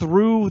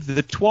through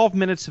the 12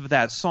 minutes of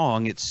that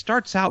song, it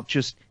starts out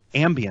just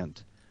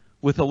ambient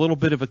with a little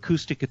bit of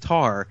acoustic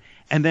guitar,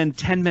 and then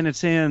 10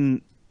 minutes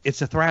in,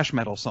 it's a thrash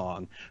metal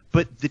song.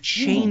 But the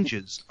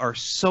changes are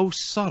so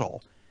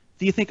subtle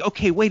that you think,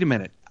 okay, wait a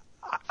minute,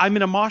 I'm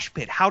in a mosh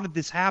pit. How did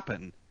this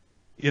happen?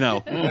 You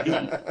know,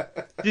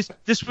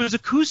 this was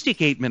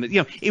acoustic 8 minutes.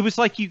 You know, it was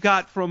like you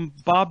got from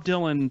Bob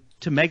Dylan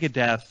to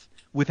Megadeth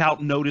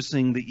without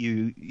noticing that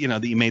you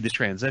made the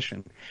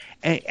transition.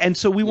 And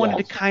so we wanted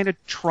to kind of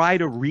try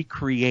to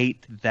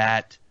recreate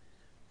that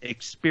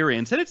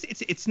experience. And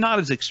it's not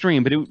as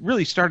extreme, but it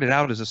really started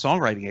out as a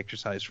songwriting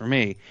exercise for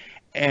me.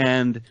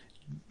 And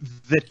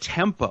the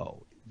tempo,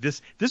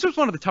 this was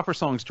one of the tougher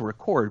songs to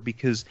record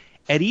because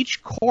at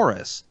each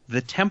chorus,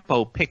 the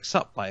tempo picks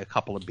up by a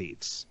couple of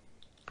beats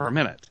per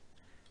minute.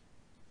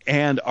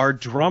 And our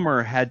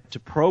drummer had to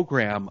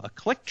program a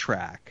click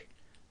track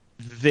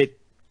that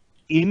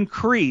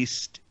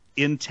increased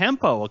in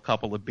tempo a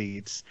couple of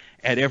beats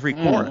at every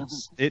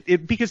chorus.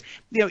 It because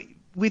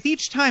with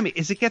each time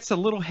as it gets a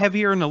little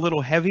heavier and a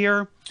little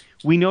heavier,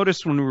 we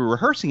noticed when we were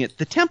rehearsing it,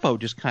 the tempo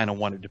just kind of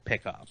wanted to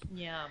pick up.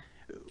 Yeah.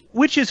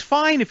 Which is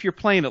fine if you're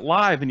playing it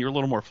live and you're a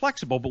little more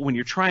flexible, but when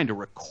you're trying to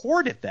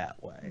record it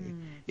that way,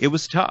 it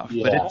was tough.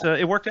 Yeah. But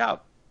it worked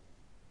out.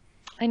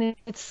 And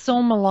it's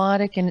so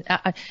melodic, and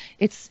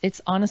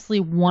it's honestly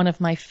one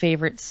of my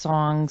favorite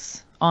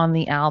songs on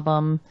the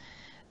album.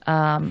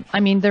 I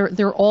mean,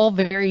 they're all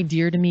very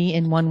dear to me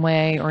in one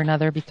way or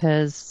another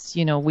because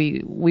we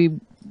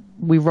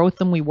wrote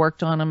them, we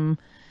worked on them,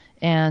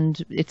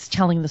 and it's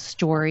telling the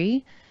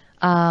story.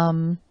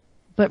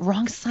 But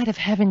Wrong Side of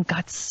Heaven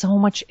got so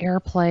much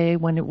airplay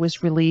when it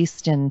was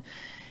released, and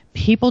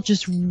people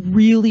just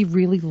really,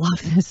 really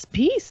love this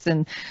piece.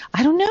 And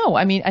I don't know.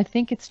 I mean, I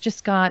think it's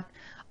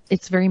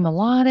very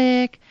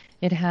melodic.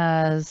 It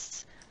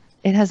has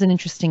an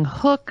interesting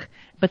hook,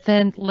 but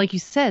then, like you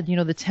said,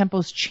 the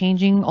tempo's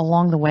changing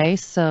along the way.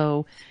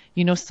 So,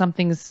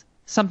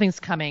 something's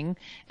coming.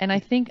 And I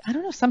think, I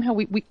don't know, somehow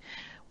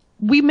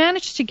we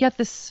managed to get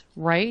this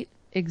right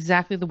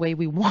exactly the way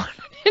we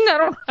wanted. And I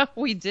don't know how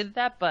we did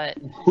that, but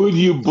Would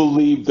you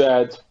believe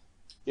that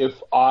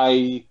if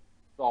I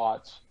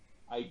thought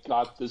I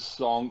got this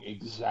song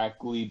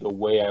exactly the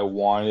way I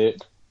wanted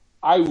it,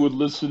 I would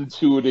listen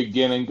to it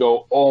again and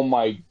go, oh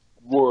my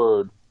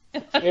word,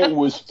 it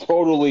was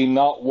totally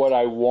not what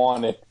I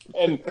wanted.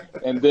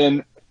 And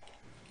then,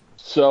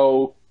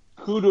 so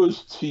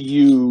kudos to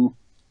you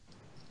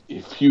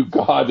if you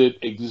got it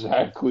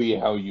exactly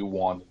how you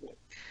wanted it.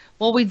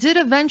 well, we did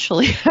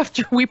eventually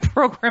after we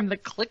programmed the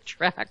click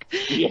track.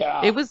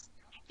 Yeah. It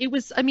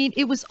was, I mean,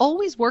 it was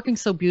always working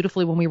so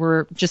beautifully when we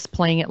were just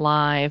playing it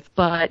live.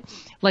 But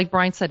like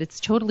Brian said, it's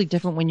totally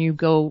different when you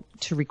go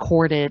to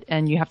record it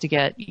and you have to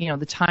get,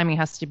 the timing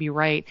has to be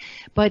right.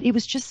 But it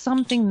was just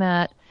something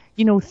that,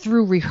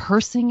 through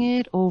rehearsing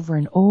it over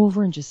and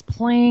over and just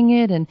playing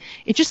it, and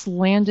it just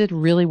landed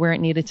really where it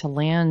needed to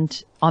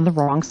land on the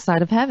wrong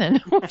side of heaven,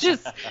 which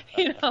is,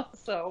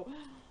 so.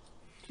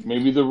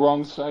 Maybe the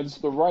wrong side's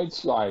the right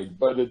side,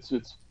 but it's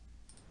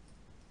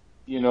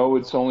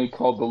only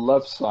called the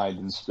left side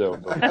instead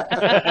of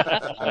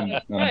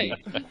the Right.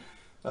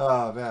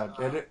 Oh man,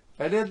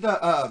 and then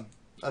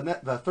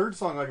the third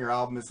song on your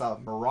album is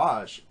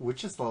Mirage,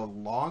 which is the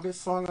longest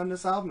song on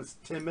this album. It's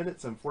 10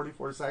 minutes and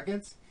 44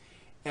 seconds,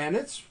 and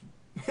it's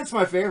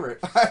my favorite.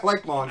 I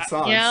like long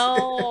songs.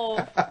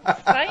 Yo,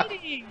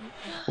 exciting.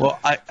 Well,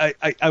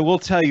 I will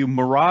tell you,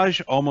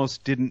 Mirage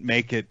almost didn't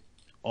make it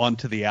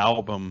onto the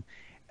album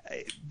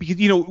because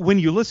when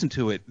you listen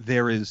to it,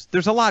 there's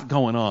a lot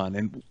going on,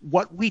 and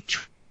what we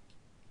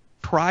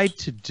tried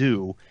to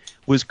do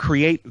was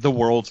create the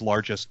world's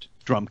largest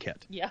drum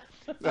kit. Yeah.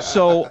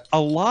 So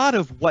a lot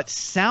of what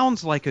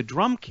sounds like a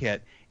drum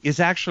kit is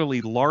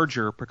actually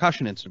larger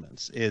percussion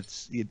instruments.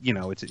 It's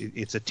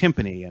a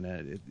timpani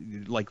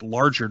and like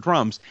larger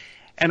drums,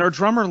 and our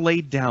drummer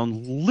laid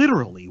down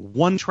literally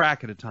one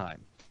track at a time.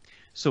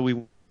 So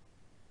we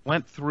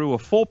went through a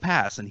full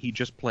pass, and he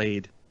just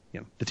played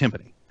the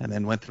timpani, and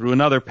then went through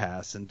another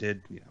pass and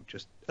did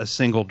just a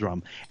single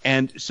drum.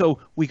 And so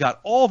we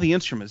got all the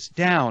instruments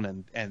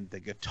down, and the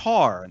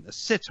guitar and the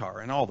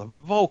sitar and all the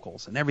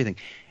vocals and everything.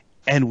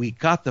 And we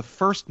got the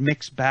first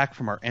mix back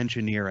from our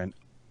engineer, and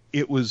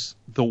it was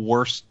the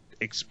worst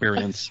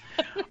experience.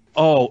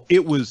 Oh,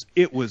 it was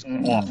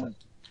awful.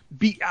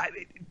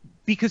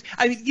 Because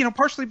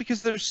partially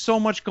because there's so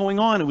much going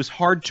on, it was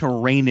hard to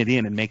rein it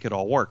in and make it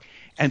all work.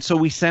 And so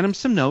we sent him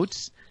some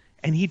notes,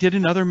 and he did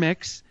another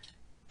mix,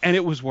 and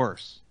it was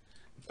worse.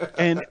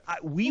 And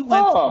we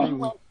went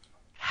through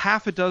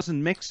half a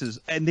dozen mixes,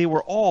 and they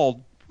were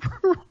all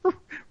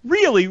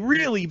really,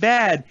 really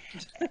bad.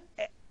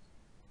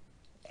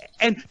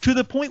 And to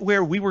the point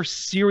where we were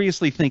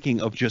seriously thinking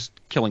of just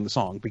killing the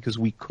song because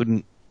we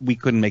couldn't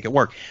make it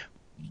work.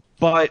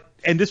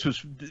 and this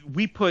was,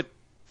 we put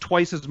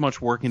twice as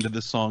much work into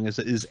this song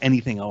as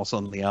anything else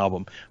on the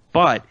album.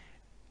 But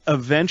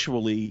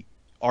eventually,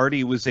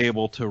 Artie was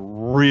able to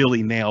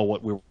really nail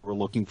what we were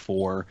looking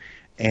for.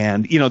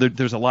 And,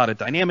 there's a lot of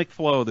dynamic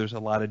flow, there's a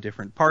lot of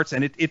different parts,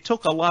 and it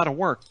took a lot of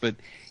work, but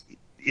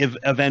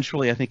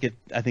eventually I think it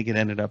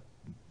ended up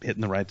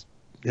hitting the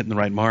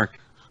right mark.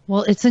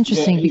 Well, it's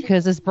interesting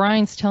because as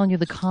Brian's telling you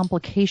the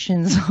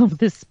complications of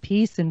this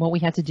piece and what we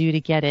had to do to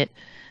get it,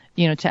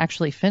 to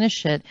actually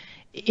finish it,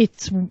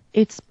 it's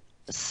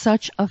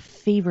such a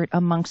favorite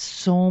amongst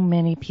so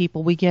many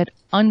people. We get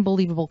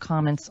unbelievable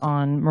comments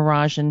on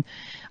Mirage, and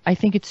I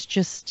think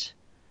it's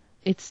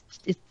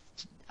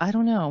I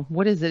don't know,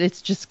 what is it?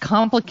 It's just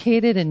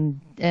complicated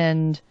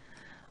and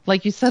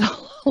like you said,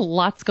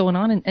 lots going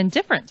on and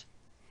different.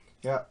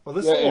 Yeah. Well,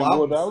 this and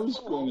whole what I album. was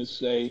going to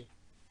say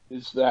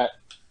is that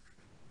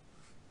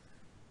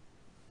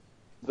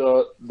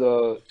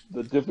the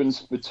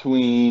difference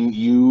between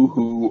you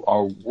who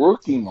are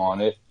working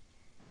on it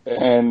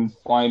and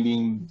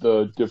finding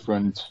the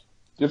different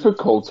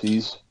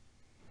difficulties.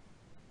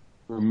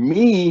 For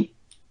me,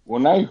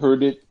 when I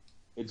heard it,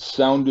 it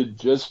sounded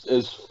just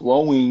as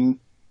flowing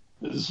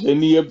as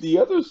any of the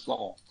other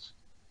songs.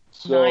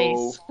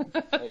 So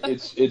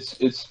Nice.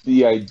 it's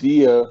the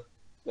idea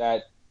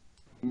that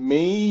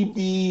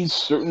maybe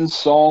certain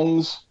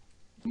songs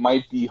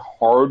might be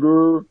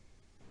harder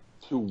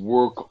to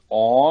work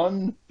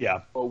on,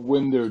 Yeah. but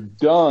when they're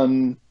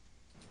done,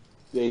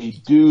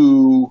 they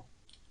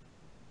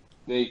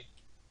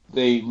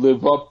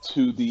live up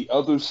to the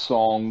other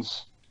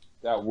songs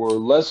that were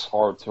less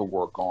hard to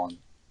work on,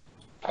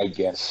 I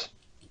guess.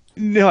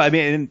 No, I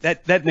mean,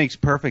 that makes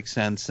perfect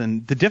sense.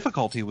 And the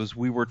difficulty was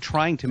we were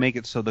trying to make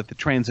it so that the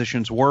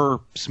transitions were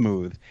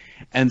smooth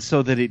and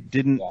so that it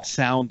didn't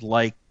sound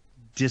like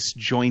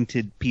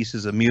disjointed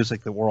pieces of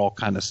music that were all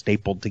kind of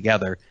stapled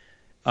together.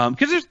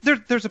 Because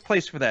there's a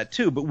place for that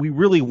too, but we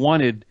really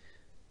wanted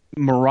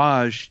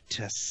Mirage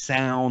to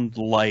sound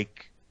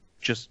like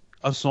just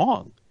a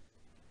song.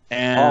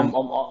 And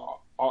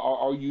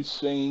Are you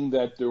saying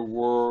that there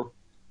were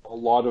a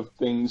lot of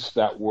things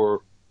that were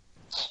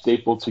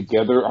stapled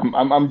together?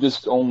 I'm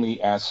just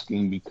only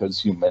asking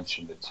because you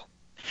mentioned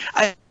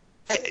it.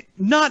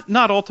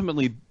 Not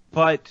ultimately,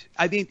 but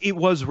I think it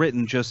was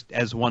written just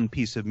as one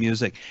piece of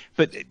music.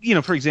 But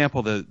for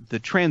example, the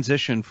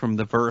transition from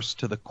the verse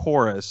to the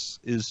chorus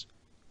is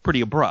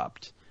pretty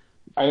abrupt.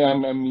 I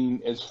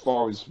mean, as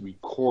far as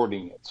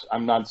recording it,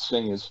 I'm not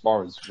saying as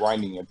far as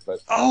writing it, but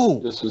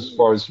just as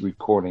far as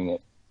recording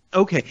it.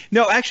 Okay.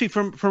 No, actually,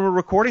 from a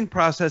recording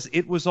process,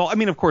 it was all. I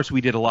mean, of course,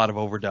 we did a lot of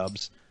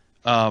overdubs,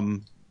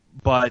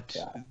 but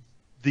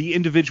the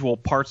individual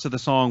parts of the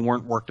song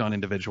weren't worked on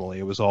individually.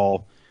 It was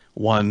all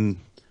one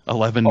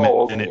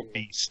 11-minute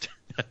beast.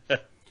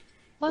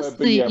 Plus But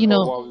the, yeah,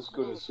 what I was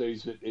going to say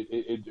is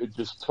it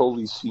just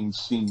totally seems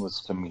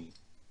seamless to me.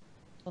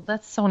 Well,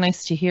 that's so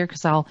nice to hear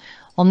because I'll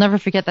never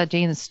forget that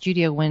day in the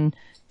studio when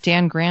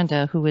Dan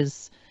Granda,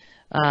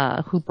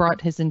 who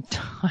brought his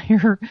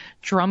entire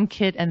drum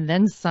kit and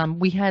then some.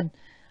 We had,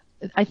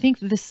 I think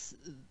the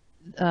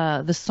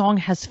song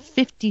has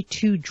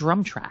 52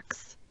 drum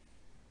tracks.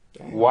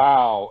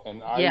 Wow,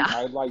 and Yeah.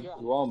 I like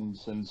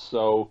drums, and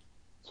so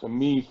to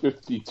me,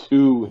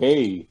 52,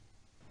 hey,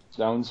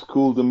 sounds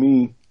cool to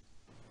me.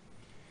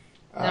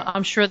 Now,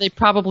 I'm sure they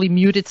probably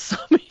muted some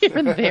here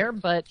and there,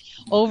 but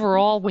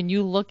overall, when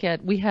you look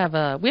at, we have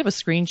a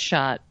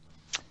screenshot.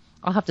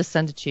 I'll have to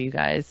send it to you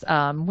guys. We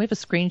have a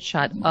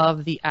screenshot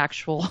of the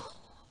actual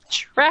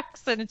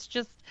tracks, and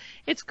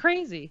it's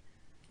crazy.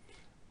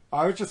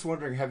 I was just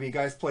wondering, have you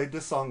guys played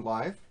this song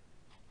live?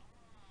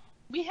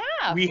 We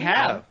have. We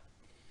have.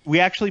 We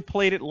actually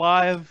played it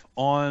live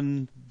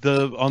on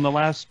the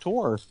last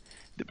tour.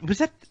 Was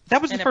that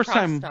was the And at first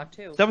time? Prostock,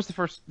 too. That was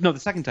the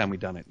second time we'd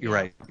done it. You're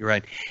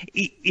right.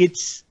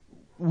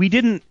 We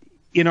didn't,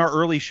 in our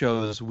early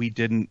shows, we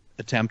didn't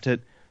attempt it,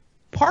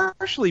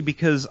 partially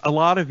because a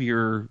lot of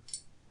your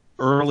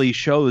early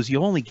shows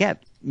you only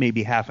get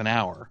maybe half an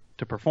hour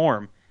to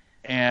perform,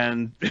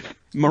 and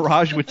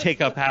Mirage would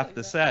take up half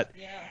the set.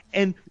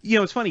 And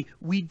it's funny.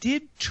 We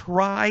did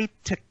try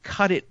to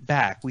cut it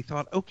back. We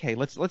thought, okay,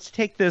 let's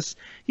take this.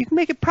 You can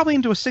make it probably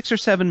into a 6 or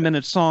 7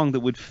 minute song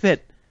that would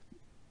fit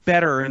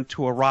better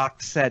into a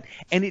rock set,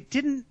 and it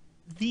didn't.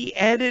 The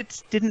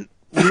edits didn't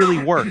really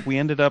work. We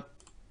ended up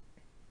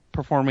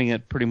performing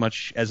it pretty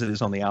much as it is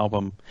on the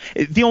album.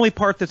 The only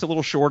part that's a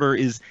little shorter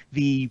is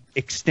the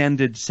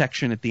extended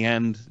section at the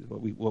end,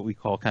 what we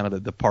call kind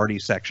of the party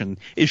section,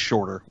 is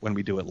shorter when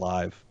we do it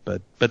live.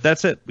 But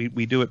that's it.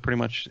 We do it pretty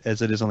much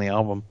as it is on the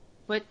album.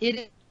 But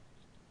it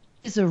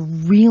is a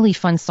really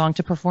fun song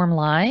to perform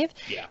live.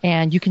 Yeah.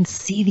 And you can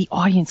see the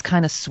audience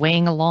kind of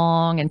swaying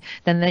along, and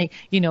then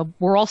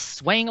we're all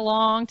swaying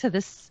along to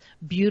this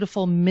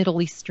beautiful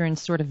Middle Eastern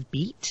sort of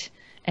beat,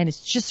 and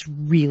it's just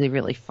really,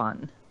 really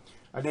fun.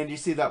 And then you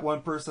see that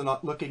one person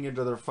looking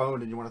into their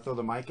phone and you want to throw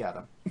the mic at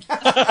them.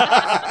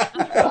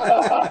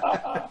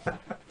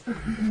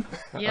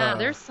 Yeah,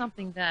 there's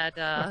something that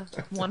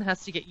one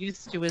has to get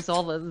used to is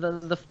all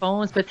the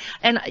phones, but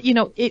and you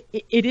know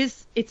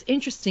it's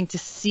interesting to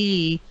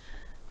see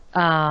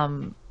all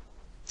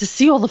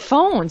the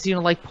phones, you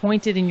know, like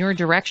pointed in your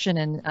direction,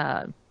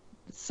 and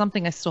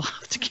something I still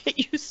have to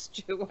get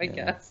used to, I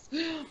guess.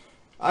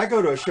 I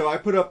go to a show, I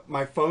put up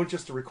my phone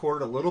just to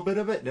record a little bit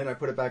of it, and then I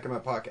put it back in my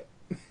pocket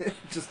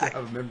just to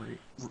have a memory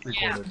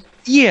recorded.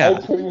 Yeah.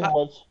 I pretty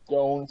much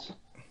don't.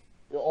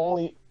 There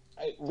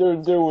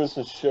was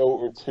a show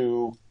or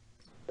two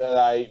that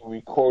I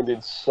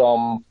recorded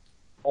some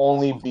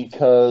only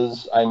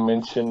because I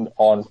mentioned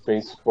on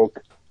Facebook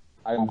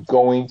I'm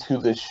going to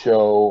the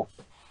show,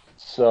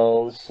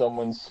 so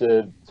someone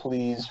said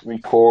please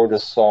record a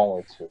song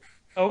or two.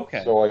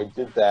 Okay. So I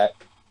did that.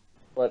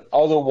 But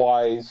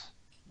otherwise,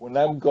 when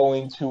I'm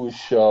going to a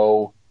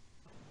show,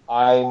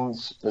 I'm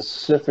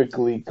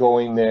specifically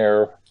going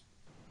there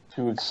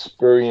to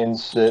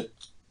experience it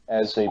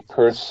as a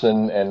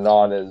person and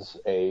not as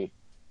a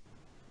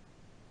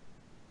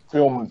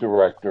film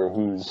director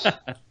who's,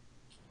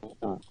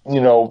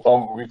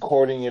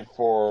 recording it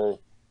for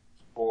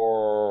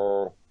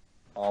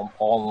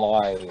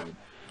online.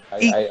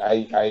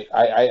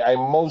 I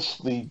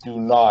mostly do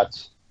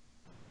not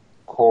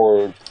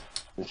record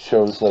the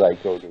shows that I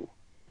go to.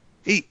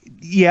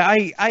 Yeah,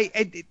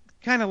 I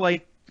kind of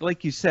like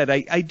you said,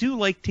 I do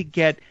like to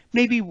get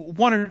maybe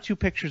one or two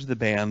pictures of the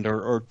band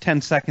or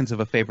 10 seconds of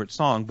a favorite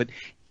song. But,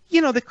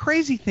 you know, the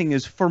crazy thing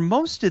is for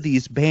most of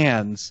these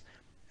bands,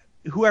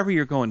 whoever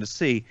you're going to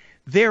see,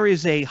 there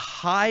is a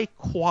high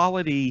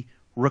quality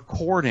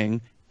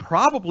recording,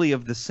 probably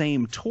of the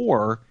same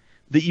tour,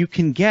 that you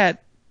can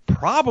get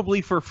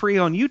probably for free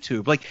on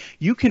YouTube. Like,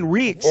 you can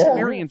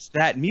re-experience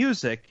that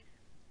music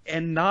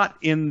and not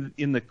in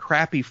the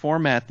crappy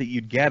format that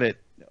you'd get it,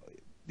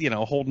 you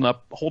know, holding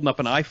up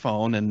an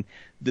iPhone and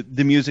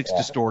the music's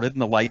distorted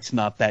and the light's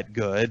not that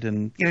good,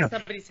 and you know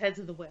Somebody's head's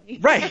in the way.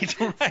 right.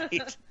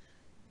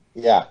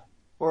 Yeah.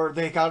 Or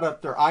they got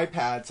up their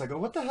iPads. I go,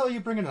 what the hell are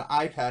you bringing an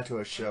iPad to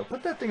a show?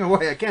 Put that thing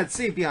away. I can't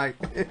see behind.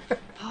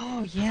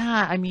 Oh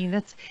yeah, I mean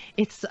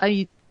it's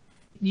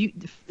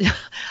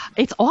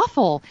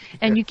awful,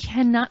 and you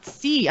cannot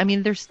see. I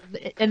mean,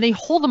 and they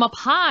hold them up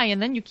high,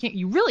 and then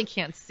you really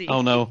can't see.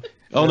 Oh no,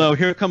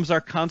 here comes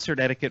our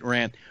concert etiquette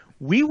rant.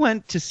 We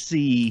went to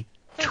see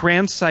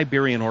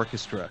Trans-Siberian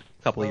Orchestra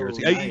a couple of years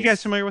ago. Nice. Are you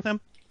guys familiar with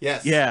them?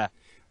 Yes. Yeah.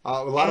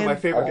 A lot of my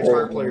favorite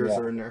guitar players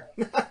are in there.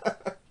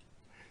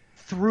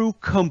 Through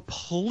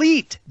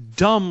complete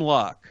dumb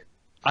luck,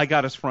 I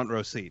got us front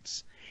row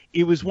seats.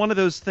 It was one of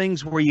those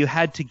things where you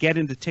had to get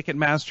into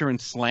Ticketmaster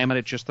and slam it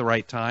at just the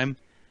right time.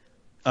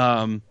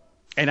 And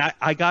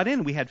I got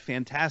in. We had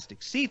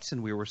fantastic seats,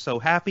 and we were so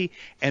happy.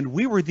 And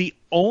we were the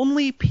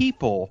only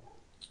people,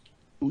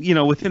 you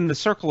know, within the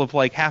circle of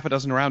like half a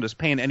dozen around us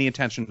paying any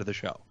attention to the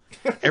show.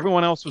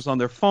 Everyone else was on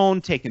their phone,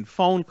 taking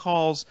phone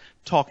calls,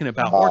 talking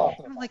about work.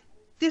 I'm like,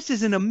 this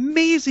is an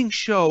amazing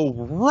show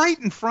right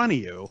in front of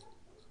you.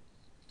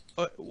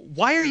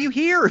 Why are you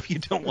here if you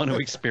don't want to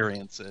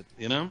experience it,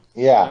 you know?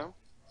 Yeah.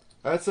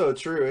 That's so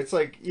true. It's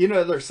like, you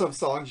know, there's some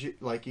songs you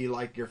like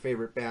your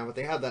favorite band, but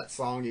they have that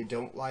song you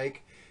don't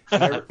like.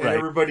 And, and Right.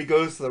 everybody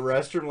goes to the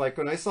restroom. Like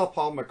when I saw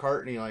Paul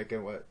McCartney, like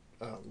in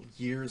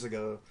years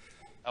ago,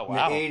 Oh, in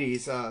wow. the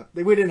 80s,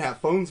 we didn't have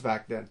phones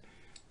back then.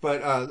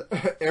 But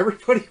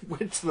everybody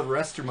went to the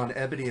restroom on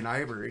Ebony and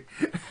Ivory.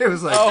 It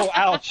was like, Oh,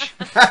 ouch.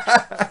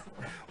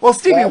 well,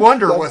 Stevie That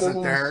Wonder doesn't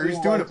wasn't there. He's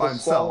seem doing like it by the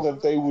song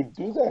himself. that they would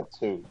do that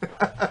to.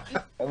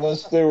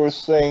 Unless they were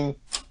saying,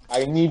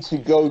 I need to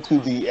go to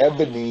the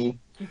Ebony.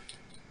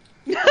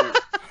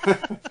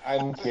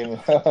 I'm kidding.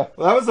 Well,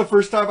 that was the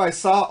first time I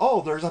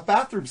saw, there's a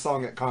bathroom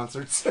song at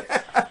concerts.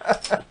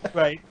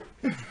 Right.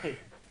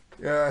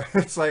 Yeah,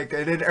 it's like,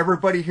 and then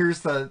everybody hears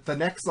the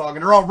next song,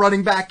 and they're all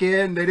running back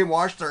in. They didn't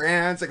wash their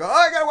hands. They go,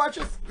 I gotta watch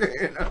this.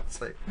 You know, it's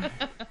like,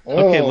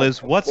 Okay,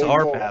 Liz, what's They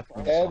our go,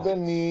 bathroom song?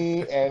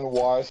 Ebony and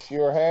wash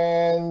your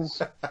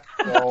hands.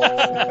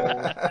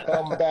 Don't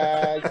come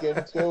back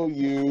until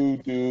you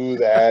do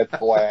that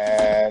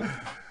plan.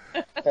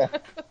 yeah,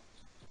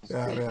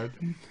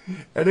 man.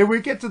 And then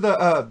we get to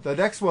the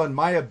next one,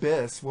 My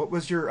Abyss. What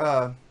was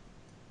your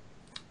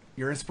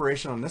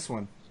inspiration on this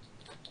one?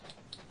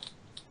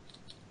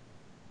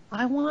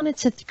 I wanted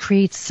to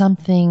create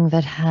something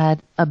that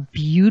had a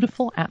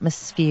beautiful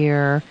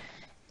atmosphere,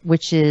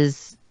 which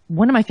is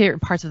one of my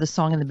favorite parts of the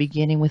song in the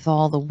beginning, with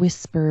all the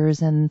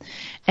whispers and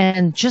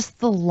just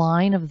the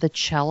line of the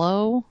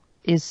cello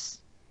is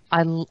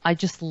I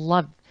just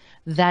love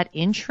that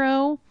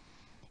intro.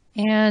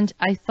 And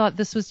I thought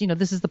this was,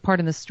 this is the part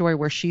in the story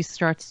where she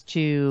starts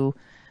to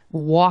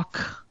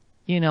walk,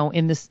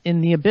 in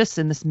the abyss,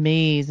 in this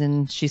maze,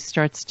 and she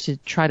starts to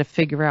try to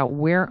figure out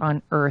where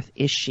on earth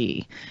is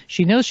she.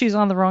 She knows she's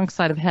on the wrong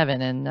side of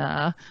heaven,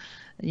 and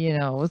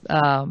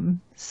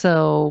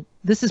so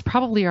this is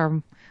probably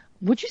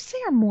would you say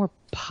our more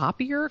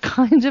poppier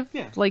kind of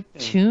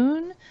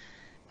tune?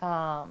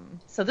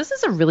 So this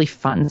is a really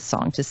fun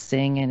song to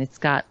sing, and it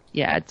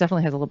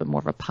definitely has a little bit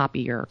more of a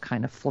poppier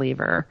kind of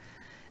flavor.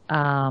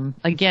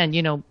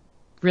 Again,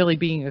 really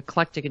being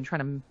eclectic and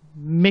trying to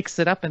mix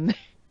it up in there.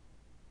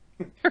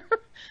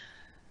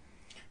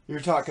 You're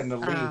talking to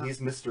Lee. He's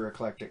Mr.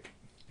 Eclectic.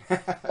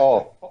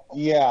 Oh,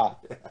 yeah,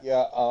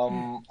 yeah.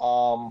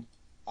 I'm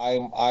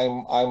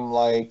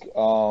like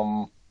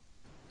all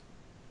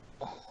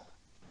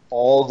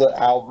the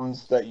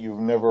albums that you've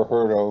never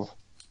heard of.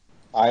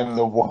 I'm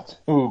the one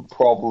who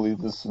probably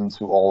listened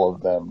to all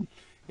of them.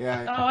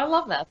 Yeah. Oh, I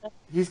love that.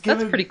 That's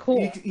pretty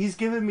cool. He's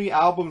given me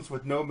albums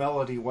with no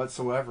melody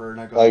whatsoever,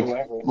 and I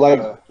go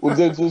Well,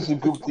 there's a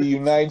group, the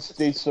United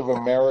States of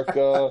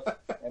America,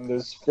 and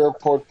there's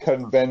Fairport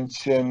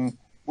Convention,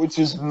 which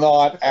is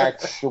not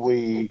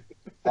actually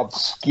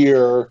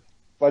obscure,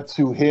 but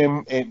to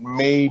him it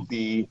may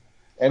be.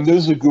 And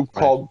there's a group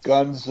called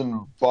Guns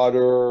and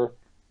Butter,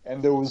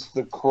 and there was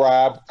the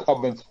Crab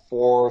Cometh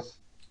Forth,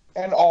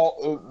 and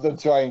all the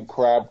Giant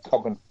Crab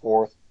Coming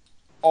Forth,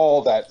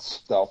 all that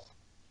stuff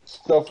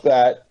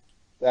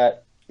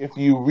that if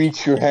you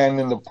reach your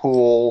hand in the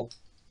pool,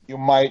 you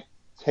might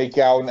take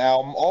out an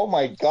album. Oh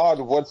my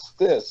God, what's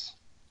this?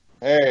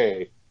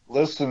 Hey,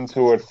 listen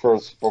to it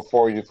first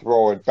before you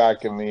throw it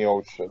back in the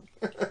ocean.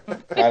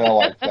 Kind of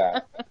like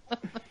that.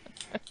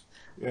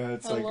 Yeah,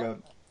 it's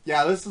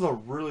yeah, this is a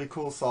really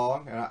cool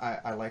song, and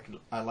I liked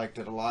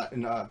it a lot.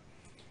 And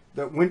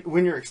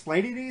when you're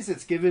explaining these,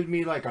 it's giving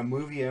me like a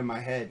movie in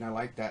my head, and I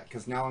like that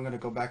because now I'm going to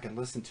go back and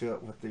listen to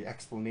it with the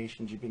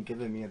explanations you've been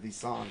giving me of these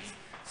songs.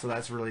 So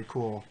that's really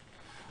cool.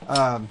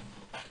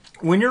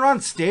 When you're on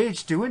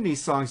stage doing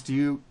these songs,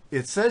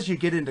 it says you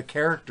get into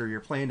character,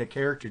 you're playing a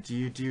character. Do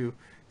you do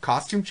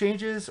costume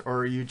changes,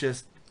 or you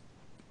just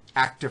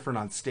act different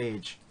on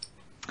stage?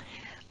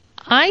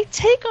 I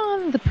take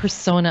on the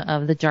persona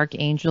of the Dark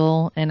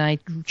Angel, and I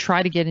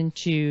try to get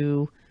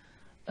into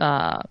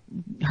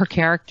her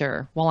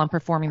character while I'm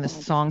performing the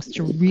songs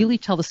to really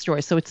tell the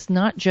story. So it's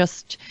not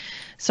just,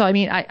 so I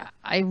mean,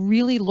 I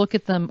really look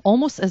at them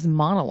almost as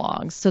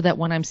monologues, so that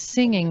when I'm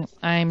singing,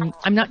 I'm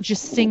not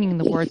just singing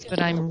the words,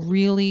 but I'm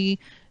really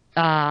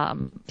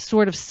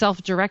sort of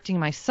self-directing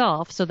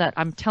myself, so that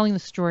I'm telling the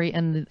story,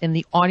 and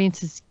the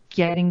audience is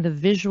getting the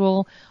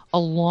visual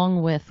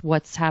along with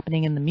what's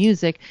happening in the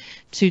music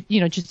to,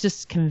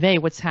 just convey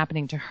what's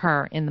happening to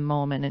her in the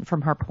moment and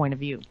from her point of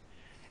view.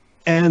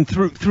 And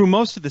through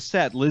most of the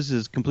set, Liz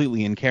is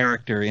completely in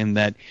character in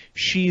that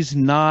she's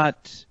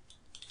not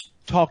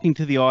talking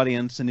to the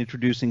audience and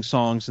introducing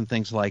songs and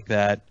things like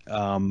that.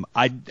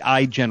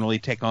 I generally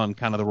take on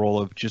kind of the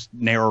role of just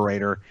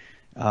narrator,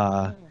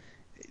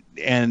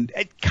 and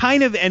it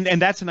kind of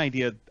and that's an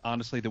idea,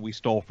 honestly, that we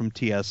stole from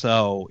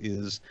TSO,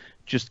 is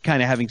just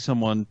kind of having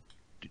someone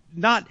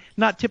not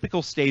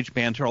typical stage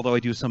banter, although I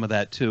do some of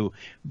that too,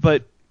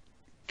 but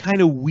kind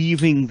of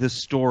weaving the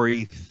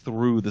story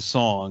through the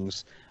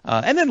songs.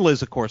 And then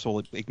Liz, of course,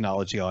 will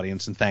acknowledge the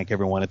audience and thank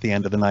everyone at the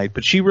end of the night.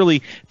 But she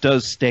really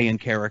does stay in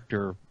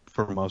character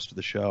for most of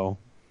the show.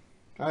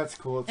 That's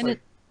cool.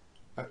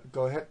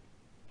 Go ahead.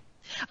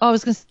 Oh, I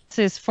was going to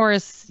say, as far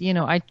as,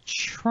 I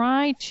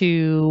try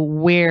to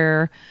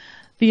wear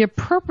the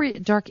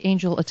appropriate Dark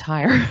Angel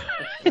attire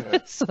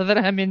so that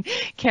I'm in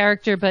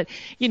character. But,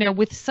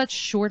 with such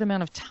short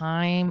amount of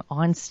time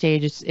on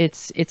stage,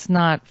 it's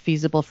not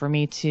feasible for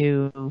me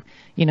to,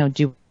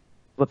 do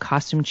a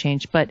costume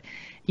change. But,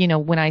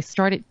 when I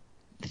started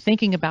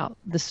thinking about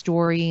the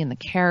story and the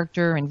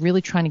character and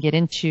really trying to get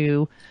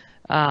into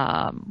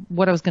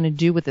what I was going to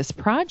do with this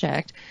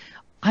project,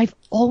 I've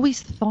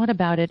always thought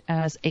about it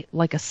as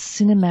like a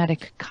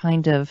cinematic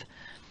kind of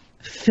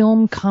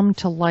film come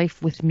to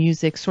life with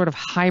music, sort of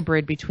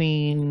hybrid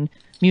between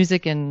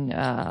music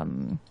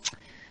and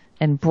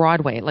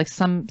Broadway, like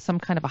some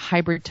kind of a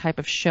hybrid type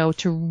of show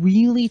to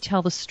really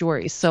tell the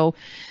story. So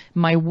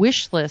my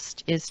wish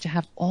list is to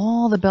have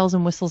all the bells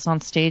and whistles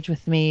on stage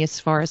with me, as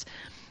far as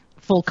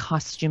full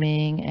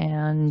costuming,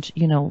 and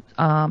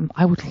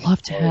I would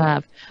love to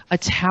have a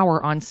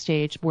tower on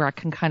stage where I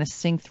can kind of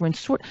sing through,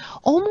 and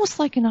almost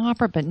like an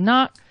opera, but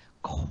not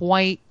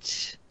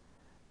quite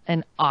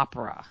an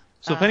opera.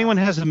 So if anyone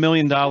has $1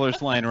 million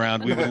lying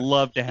around, we would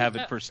love to have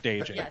it for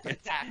staging. Yes,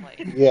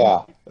 exactly.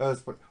 Yeah. Well,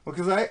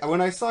 because when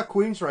I saw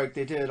Queensryche,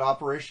 they did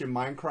Operation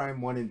Mindcrime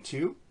 1 and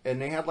 2,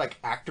 and they had like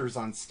actors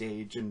on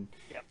stage and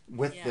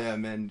with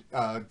them, and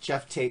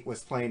Jeff Tate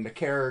was playing the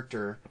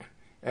character,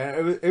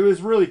 and it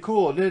was really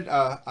cool. And then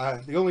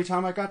the only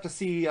time I got to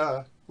see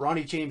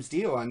Ronnie James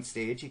Dio on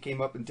stage, he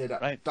came up and did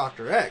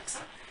Dr.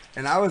 X,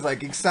 and I was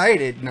like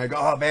excited, and I go,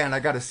 oh man, I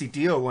got to see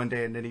Dio one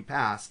day, and then he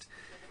passed,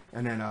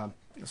 and then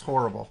it was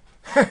horrible.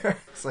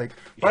 It's like,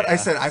 but I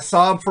said I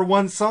saw him for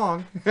one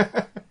song.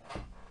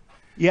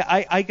 Yeah,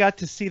 I got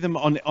to see them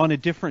on a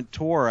different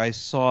tour. I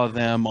saw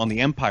them on the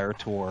Empire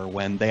tour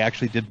when they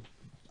actually did,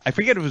 I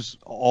forget if it was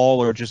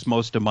all or just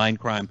most of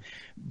Mindcrime,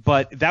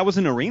 but that was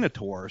an arena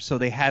tour, so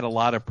they had a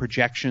lot of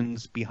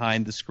projections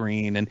behind the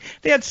screen, and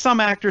they had some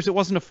actors. It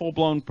wasn't a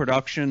full-blown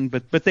production,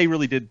 but they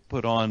really did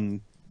put on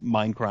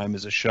Mindcrime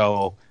as a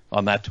show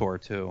on that tour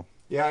too.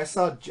 Yeah, I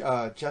saw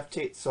Jeff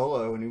Tate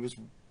solo, and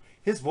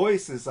his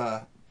voice is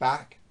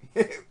back.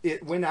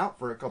 it went out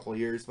for a couple of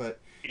years, but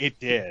It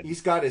did.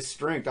 he's got his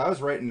strength. I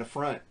was right in the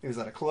front. It was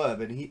at a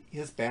club, and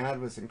his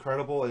band was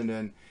incredible. And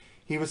then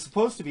he was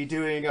supposed to be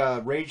doing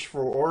Rage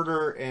for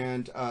Order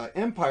and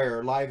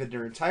Empire live in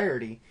their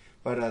entirety,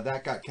 but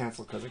that got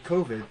canceled because of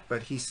COVID.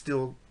 But he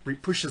still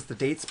pushes the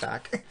dates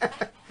back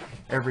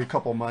every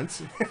couple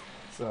months.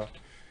 So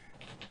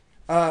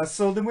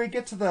then we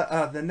get to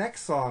the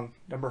next song,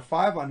 number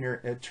 5 on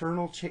here,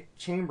 Eternal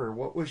Chamber.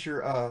 What was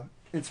your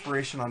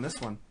inspiration on this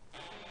one?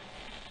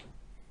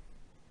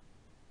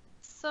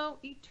 So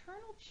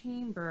Eternal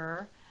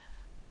Chamber,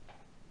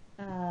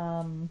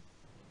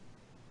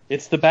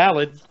 It's the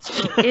ballad.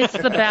 it's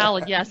the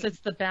ballad. Yes, it's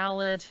the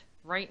ballad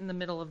right in the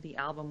middle of the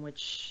album,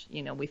 which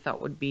we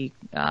thought would be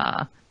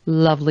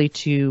lovely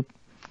to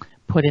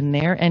put in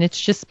there. And it's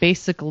just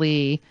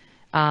basically,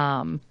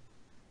 oh,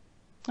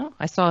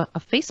 I saw a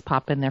face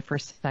pop in there for a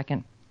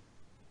second.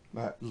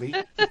 Lee?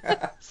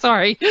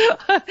 Sorry.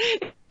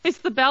 It's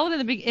the ballad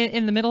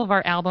in the middle of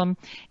our album,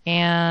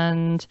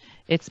 and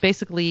it's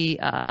basically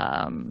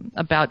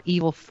about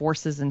evil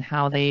forces and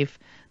how they've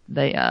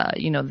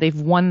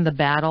won the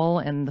battle,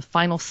 and the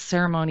final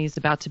ceremony is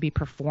about to be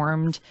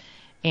performed,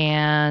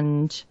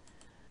 and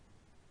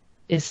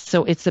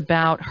it's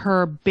about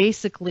her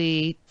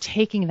basically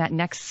taking that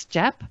next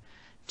step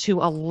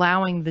to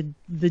allowing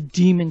the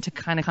demon to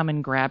kind of come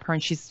and grab her,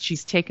 and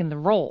she's taken the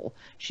role.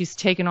 She's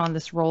taken on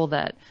this role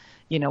that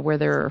where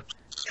they're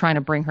trying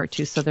to bring her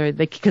to, so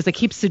because they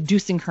keep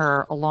seducing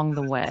her along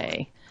the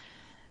way.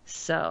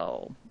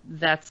 So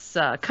that's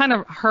kind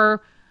of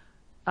her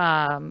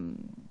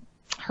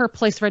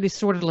place, ready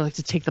sort of like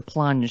to take the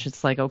plunge.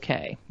 It's like,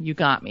 okay, you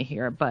got me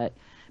here, but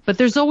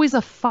there's always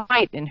a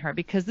fight in her,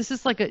 because this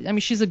is like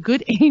she's a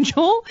good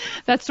angel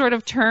that sort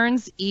of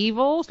turns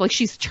evil. Like,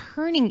 she's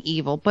turning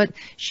evil, but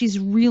she's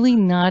really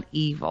not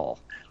evil.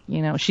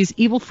 She's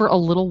evil for a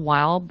little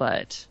while,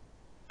 but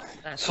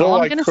that's So all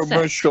I'm like gonna say.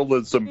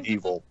 commercialism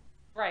evil.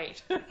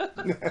 Right.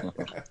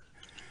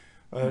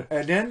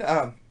 And then,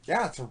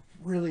 it's a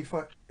really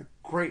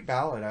great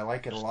ballad. I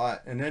like it a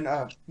lot. And then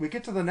we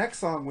get to the next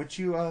song, which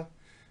you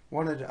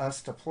wanted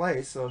us to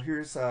play. So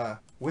here's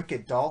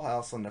Wicked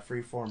Dollhouse on the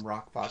Freeform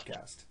Rock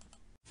Podcast.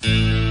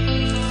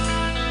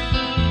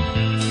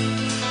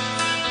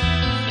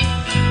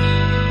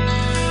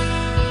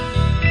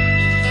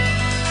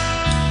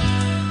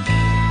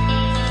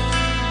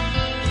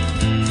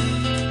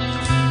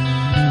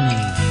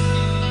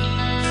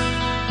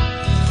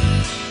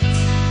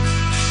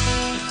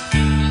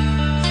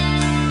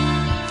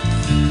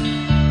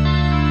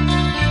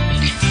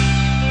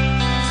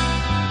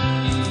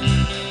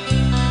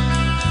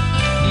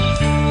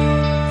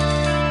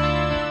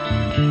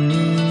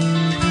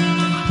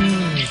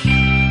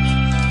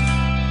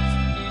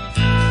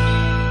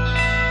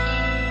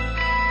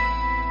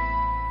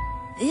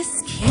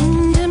 This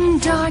kingdom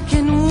dark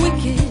and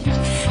wicked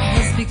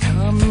has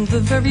become the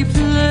very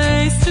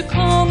place to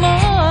call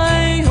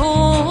my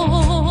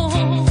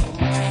home.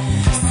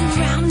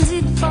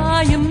 Surrounded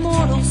by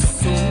immortal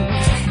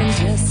souls and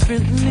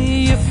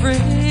desperately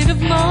afraid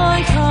of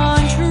my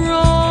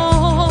control.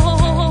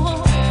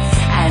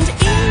 And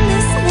in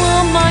this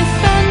world, my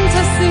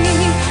fantasy,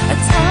 a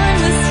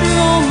timeless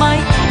stroll, my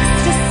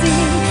ecstasy.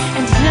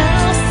 And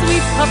now,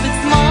 sweet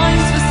puppets,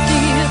 minds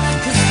receive,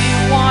 'cause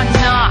you are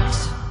not.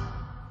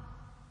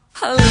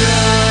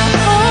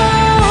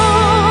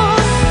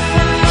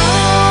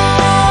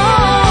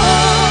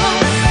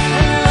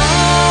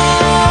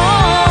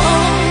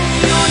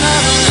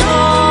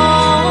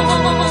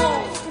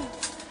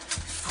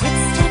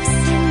 Footsteps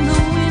in the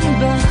wind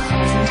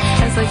behind,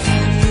 as I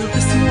feel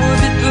this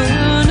morbid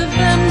burn of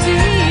empty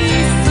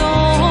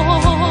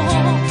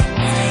soul.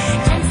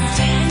 And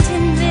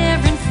standing there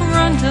in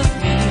front of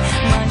me,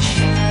 my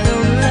shadow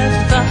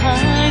left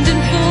behind in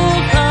full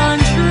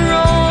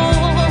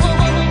control.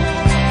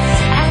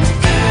 And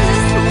in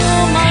this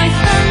world, my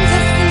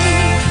fantasy,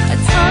 a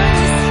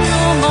timeless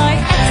stroll, my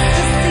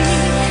ecstasy.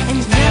 And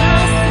now,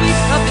 sweet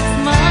puppets,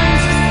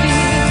 minds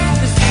receive,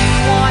 'cause you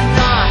are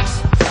not.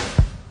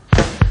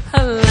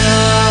 Hello,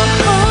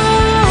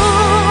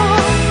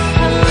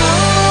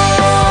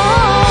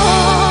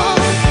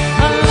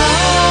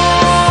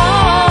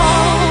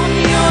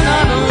 you're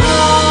not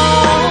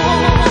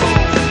alone.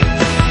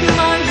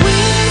 My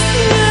wings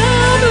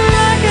now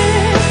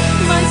blackened,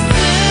 my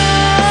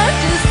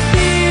saddest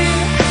fear,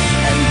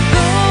 and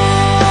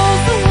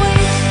those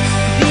await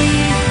be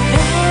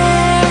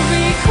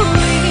very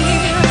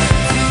clear.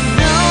 Do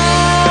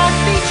not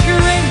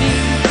betray me,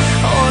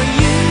 or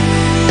you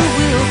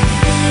will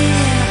fear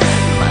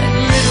my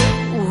little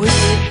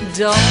wicked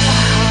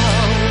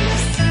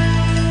dollhouse.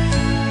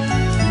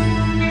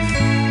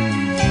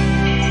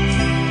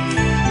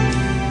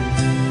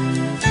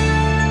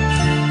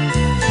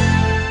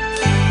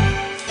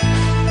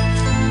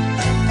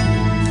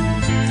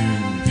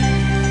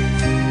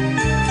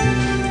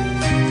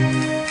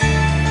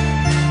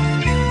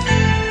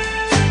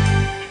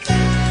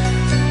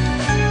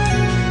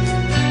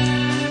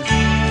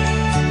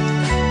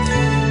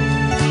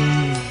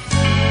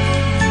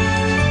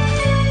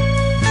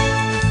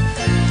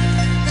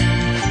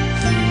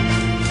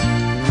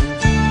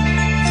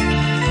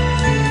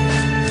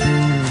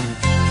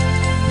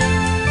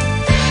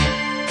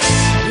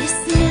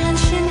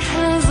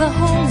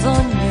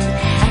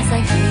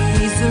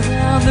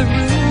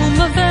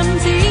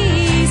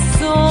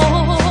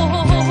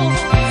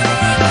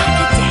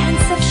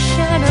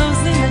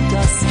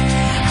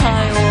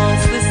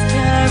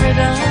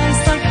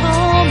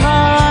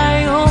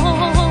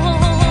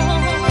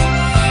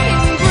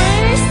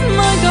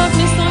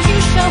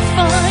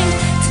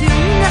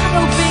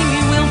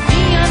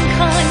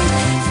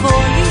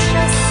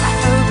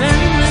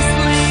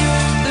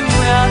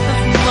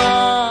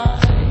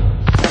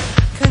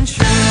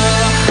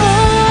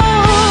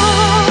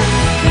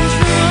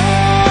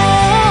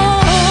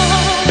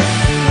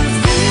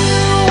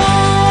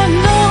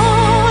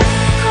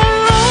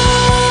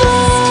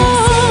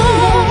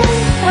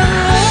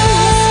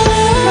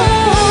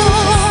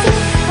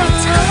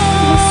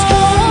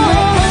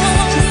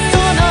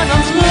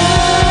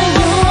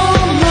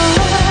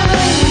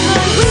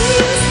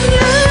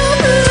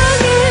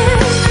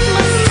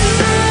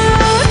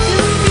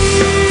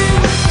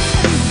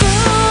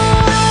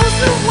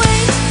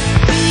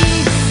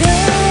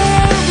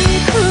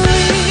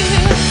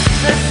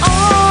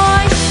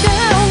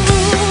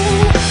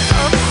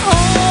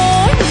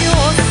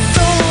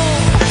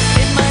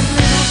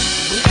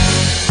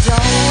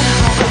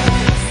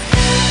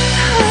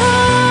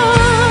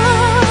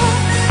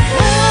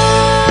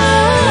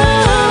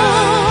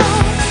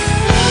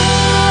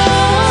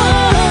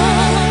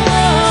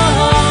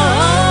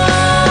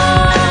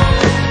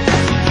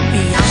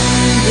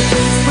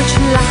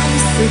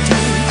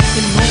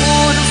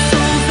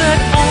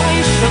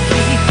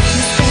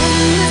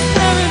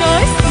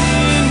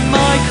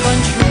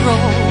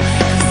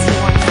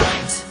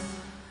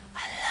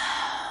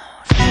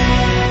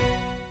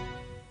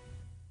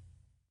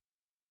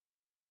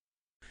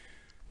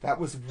 That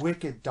was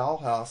Wicked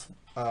Dollhouse.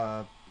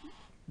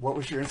 What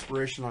was your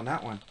inspiration on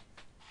that one?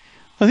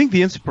 I think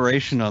the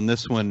inspiration on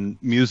this one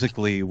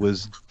musically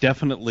was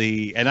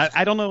definitely, and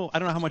I don't know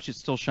how much it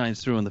still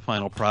shines through in the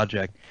final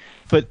project,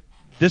 but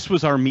this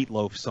was our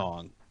Meatloaf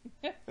song.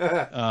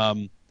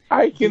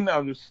 I can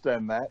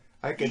understand that.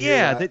 I can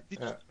Yeah, hear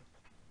that.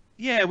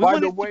 Yeah. We By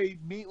wanted the way,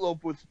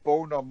 Meatloaf was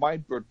born on my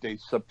birthday,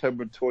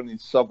 September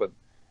 27th.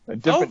 A Oh,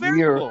 different very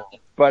year, cool.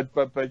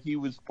 but he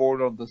was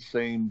born on the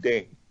same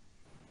day.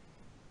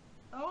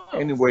 Oh.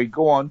 Anyway,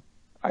 go on.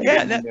 I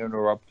Yeah, didn't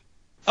interrupt.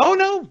 Oh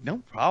no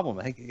problem.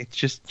 It's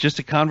just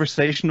a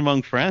conversation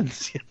among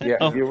friends.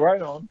 Yeah, you're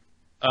right on.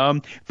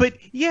 But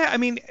yeah, I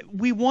mean,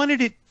 we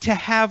wanted it to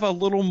have a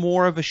little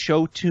more of a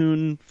show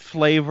tune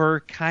flavor,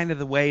 kind of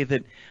the way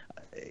that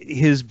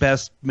his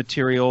best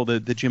material, the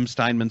Jim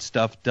Steinman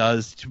stuff,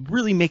 does, to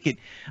really make it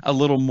a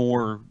little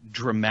more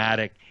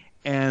dramatic.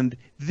 And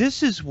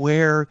this is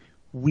where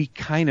we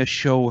kind of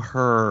show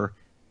her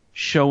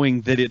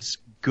showing that it's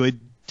good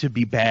to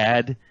be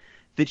bad,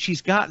 that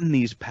she's gotten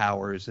these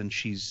powers and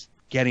she's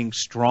getting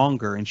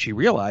stronger, and she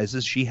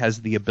realizes she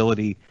has the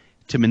ability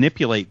to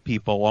manipulate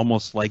people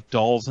almost like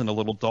dolls in a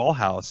little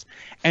dollhouse.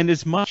 And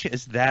as much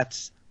as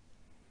that's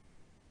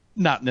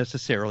not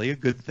necessarily a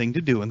good thing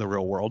to do in the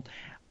real world,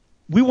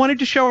 we wanted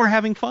to show her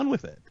having fun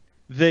with it.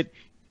 That,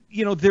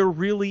 you know, there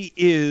really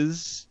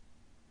is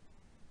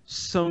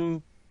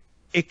some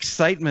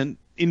excitement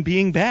in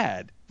being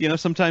bad. You know,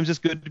 sometimes it's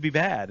good to be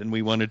bad, and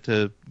we wanted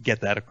to get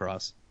that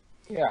across.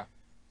 Yeah.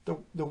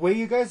 The way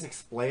you guys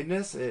explain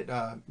this, it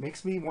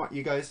makes me want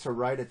you guys to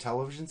write a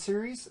television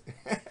series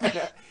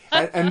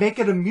and make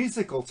it a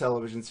musical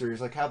television series.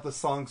 Like, have the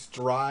songs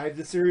drive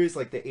the series,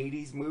 like the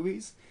 80s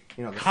movies.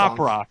 You know, the Cop songs.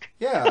 rock.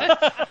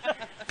 Yeah.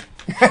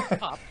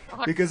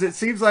 Because it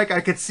seems like I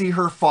could see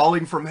her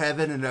falling from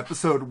heaven in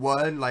episode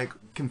 1, like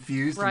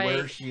confused Right.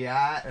 where is she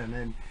at, and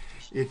then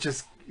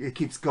it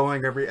keeps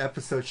going. Every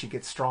episode she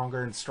gets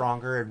stronger and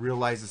stronger and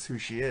realizes who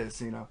she is,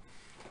 you know.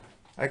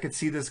 I could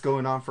see this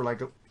going on for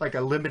like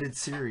a limited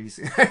series.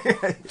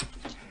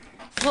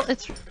 Well,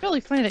 it's really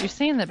funny that you're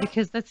saying that,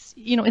 because that's,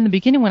 you know, in the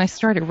beginning when I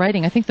started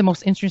writing, I think the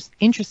most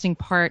interesting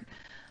part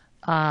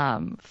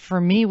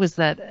for me was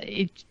that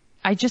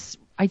I just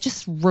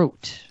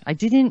wrote. I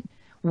didn't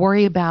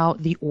worry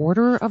about the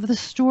order of the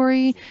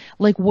story.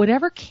 Like,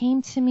 whatever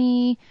came to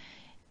me,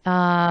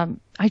 I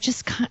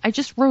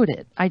just wrote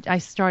it. I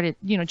started,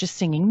 you know, just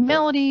singing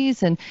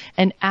melodies, and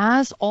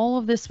as all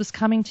of this was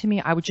coming to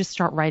me, I would just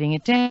start writing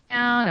it down.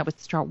 I would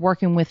start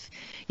working with,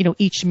 you know,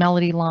 each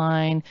melody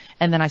line,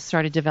 and then I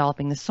started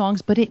developing the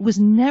songs, but it was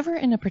never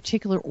in a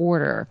particular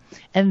order.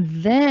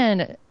 And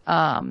then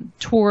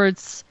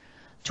towards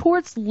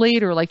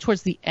later, like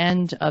towards the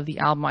end of the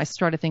album, I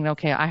started thinking,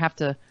 okay, I have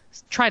to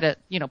try to,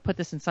 you know, put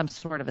this in some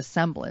sort of a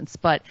semblance.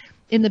 But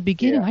in the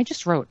beginning, I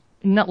just wrote.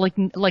 Not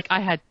like I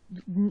had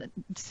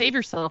Save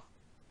Yourself,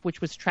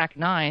 which was track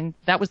 9.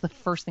 That was the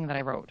first thing that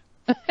I wrote,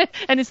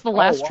 and it's the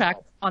last track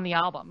on the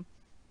album.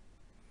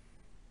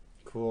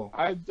 Cool.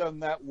 I've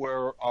done that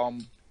where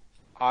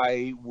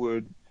I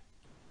would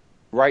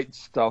write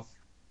stuff,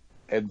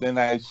 and then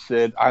I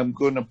said I'm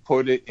going to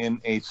put it in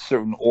a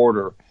certain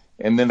order,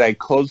 and then I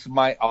closed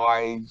my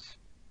eyes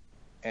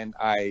and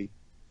I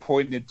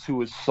pointed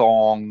to a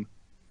song,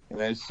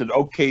 and I said,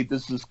 okay,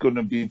 this is going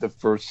to be the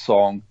first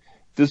song.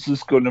 This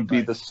is going to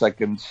be the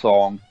second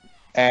song.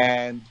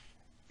 And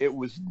it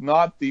was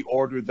not the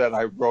order that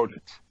I wrote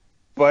it,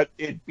 but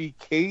it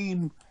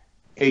became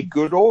a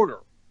good order.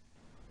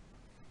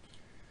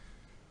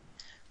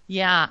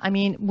 Yeah, I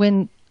mean,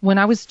 when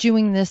I was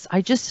doing this,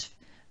 I just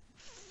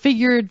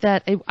figured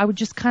that I would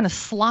just kind of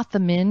slot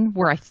them in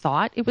where I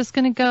thought it was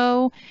going to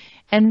go.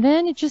 And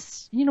then it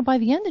just, you know, by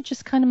the end, it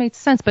just kind of made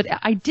sense. But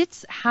I did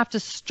have to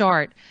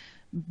start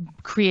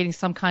creating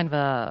some kind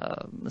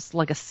of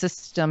a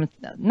system,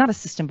 not a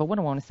system, but what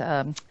do I want to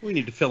say? We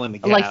need to fill in the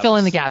gaps. Like fill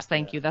in the gaps.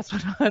 Thank you. That's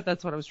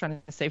what I was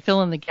trying to say.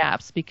 Fill in the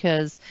gaps,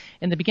 because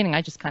in the beginning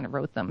I just kind of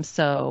wrote them.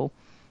 So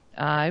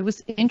it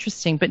was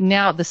interesting. But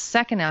now the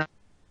second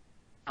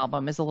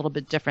album is a little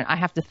bit different. I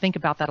have to think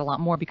about that a lot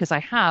more, because I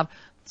have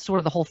sort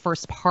of the whole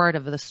first part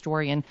of the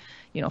story, and,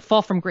 you know,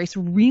 Fall from Grace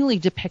really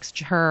depicts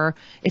her.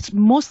 It's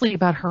mostly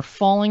about her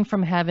falling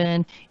from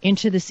heaven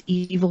into this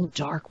evil,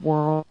 dark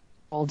world.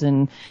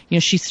 And, you know,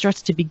 she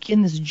starts to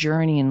begin this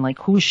journey, and like,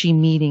 who is she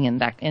meeting,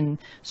 and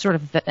sort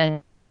of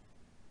and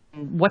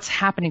what's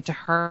happening to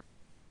her,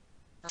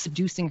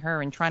 seducing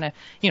her and trying to,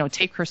 you know,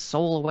 take her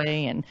soul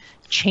away and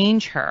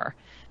change her.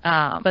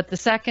 But the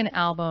second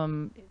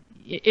album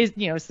is,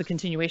 you know, it's the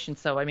continuation.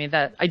 So I mean,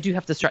 that I do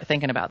have to start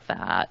thinking about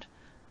that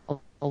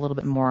a little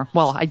bit more.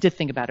 Well, I did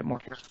think about it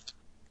more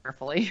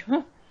carefully.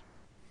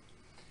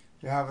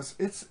 Yeah,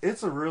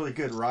 it's a really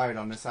good ride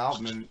on this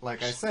album, and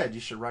like I said,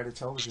 you should write a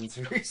television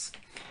series,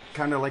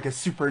 kind of like a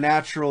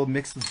Supernatural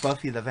mixed with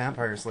Buffy the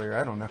Vampire Slayer.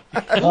 I don't know.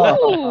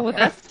 Oh,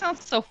 that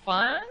sounds so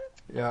fun.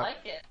 Yeah. I like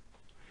it.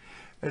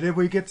 And then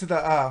we get to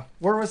the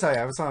where was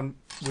I?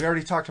 We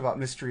already talked about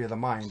Mystery of the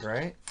Mind,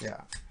 right?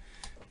 Yeah.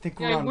 think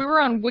we're Yeah, on. we were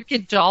on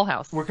Wicked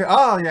Dollhouse.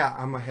 Oh yeah,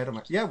 I'm ahead of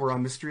my. Yeah, we're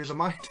on Mystery of the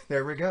Mind.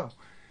 There we go.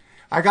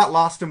 I got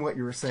lost in what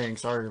you were saying.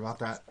 Sorry about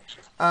that.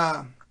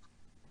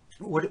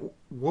 What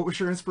was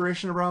your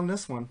inspiration around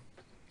this one?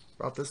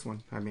 About this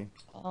one, I mean.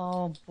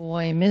 Oh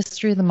boy,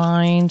 Mystery of the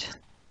Mind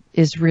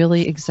is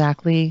really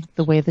exactly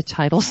the way the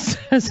title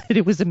says it.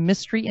 It was a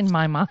mystery in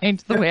my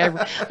mind, the way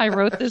I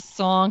wrote this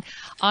song.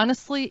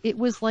 Honestly, it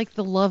was like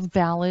the love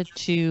ballad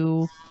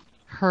to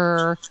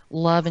her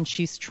love, and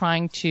she's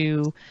trying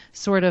to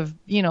sort of,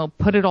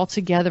 put it all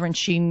together, and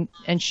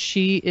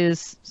she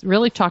is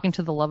really talking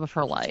to the love of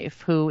her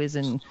life, who is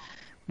in,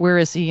 where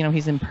is he?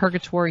 He's in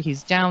purgatory,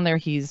 he's down there,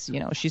 he's,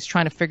 she's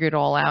trying to figure it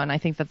all out, and I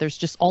think that there's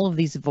just all of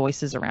these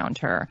voices around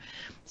her.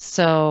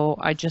 So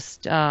I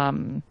just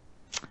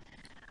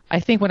I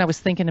think when I was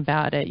thinking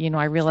about it,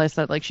 I realized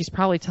that like she's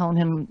probably telling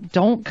him,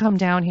 don't come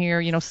down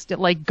here,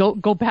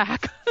 go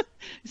back,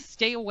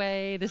 stay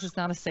away. This is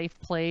not a safe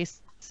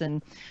place.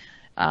 And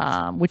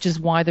which is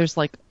why there's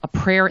like a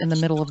prayer in the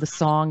middle of the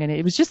song. And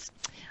it was just,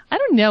 I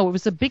don't know, it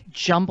was a big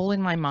jumble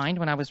in my mind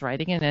when I was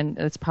writing it. And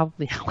it's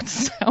probably how it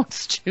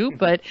sounds too,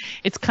 but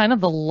it's kind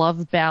of the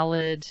love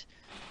ballad.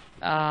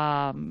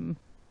 Yeah,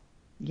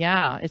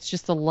 it's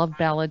just a love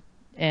ballad,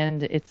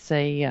 and it's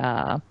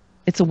a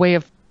way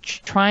of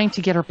trying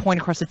to get her point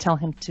across to tell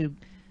him to,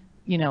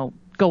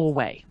 go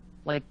away,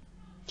 like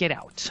get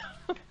out.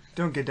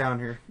 Don't get down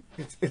here.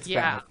 It's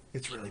bad.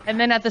 It's really bad. And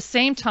then at the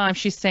same time,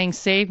 she's saying,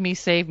 "Save me,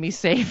 save me,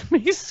 save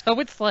me." So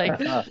it's like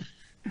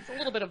it's a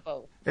little bit of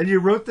both. And you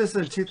wrote this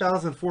in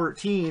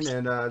 2014,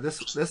 and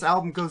this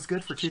album goes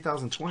good for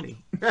 2020.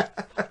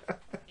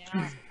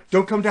 Yeah.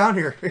 Don't come down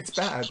here. It's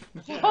bad.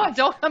 Oh,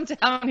 don't come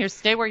down here.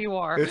 Stay where you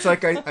are. It's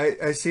like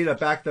I see the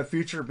Back to the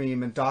Future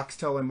meme, and Doc's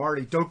telling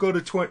Marty, "Don't go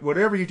to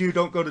whatever you do,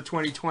 don't go to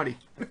 2020."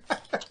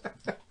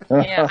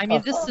 Yeah, I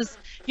mean, this is,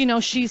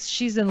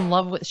 she's in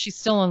love with, she's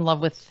still in love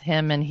with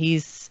him, and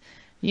he's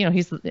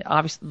obviously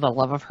the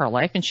love of her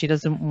life, and she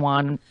doesn't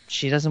want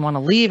to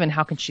leave, and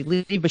how can she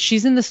leave? But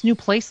she's in this new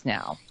place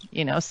now,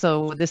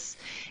 so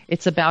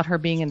it's about her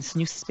being in this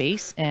new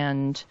space,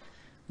 and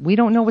we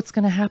don't know what's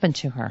going to happen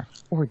to her,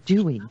 or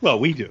do we? Well,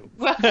 we do.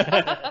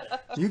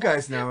 You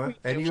guys know it,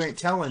 and you ain't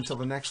telling until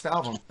the next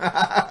album.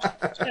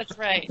 That's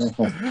right.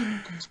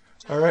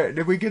 All right,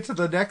 did we get to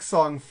the next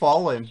song,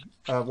 Fallen?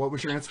 What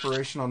was your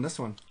inspiration on this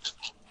one?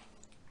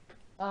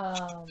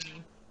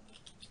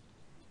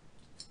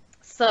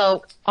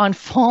 So on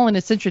Fallen,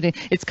 it's interesting.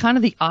 It's kind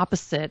of the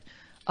opposite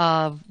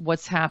of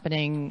what's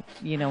happening,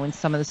 in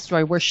some of the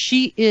story, where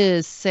she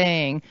is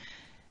saying,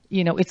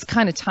 it's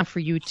kind of time for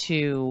you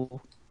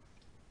to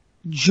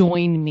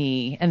join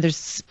me, and there's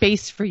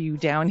space for you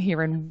down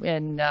here,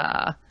 and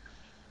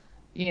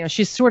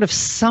she's sort of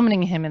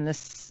summoning him in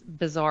this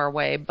bizarre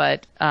way,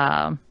 but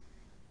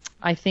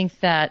I think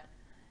that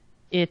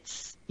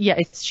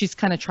she's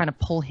kind of trying to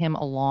pull him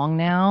along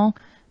now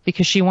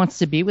because she wants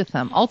to be with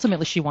him.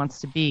 Ultimately, she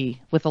wants to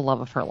be with the love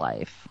of her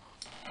life.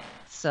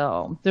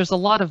 So there's a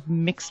lot of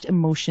mixed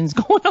emotions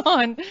going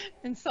on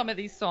in some of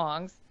these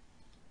songs.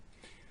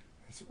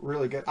 It's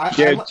really good.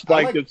 It's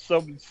like if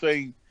someone's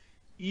saying,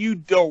 "You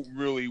don't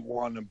really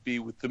want to be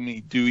with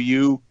me, do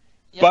you?"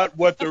 Yep. But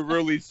what they're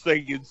really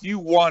saying is, "You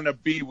want to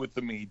be with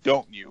me,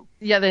 don't you?"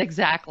 Yeah,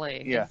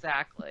 exactly. Yeah.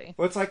 Exactly.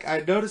 Well, it's like I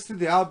noticed through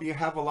the album you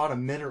have a lot of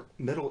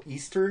Middle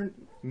Eastern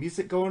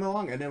music going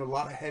along, and then a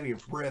lot of heavy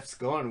riffs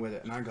going with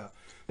it. And I go,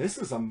 "This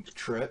is a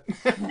trip."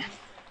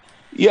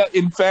 Yeah,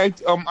 in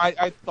fact,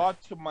 I thought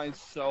to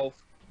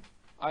myself,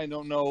 I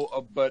don't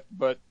know, but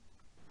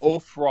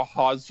Ofra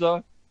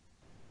Haza,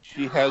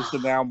 she has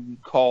an album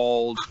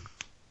called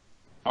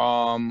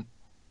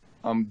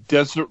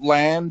Desert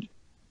Land,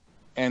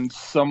 and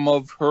some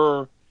of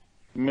her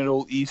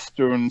Middle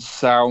Eastern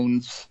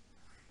sounds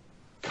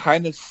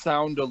kind of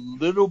sound a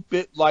little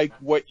bit like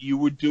what you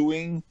were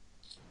doing,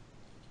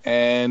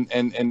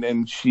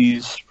 and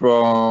she's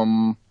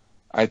from,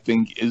 I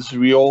think,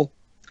 Israel,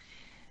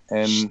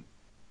 and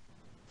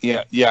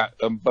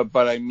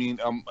but I mean,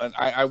 and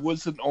I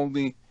was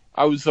only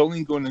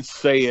going to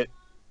say it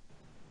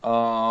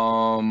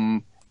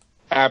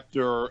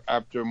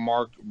after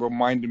Mark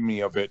reminded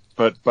me of it,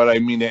 but I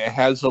mean, it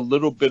has a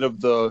little bit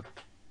of the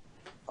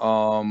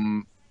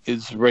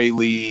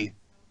Israeli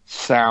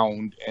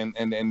sound,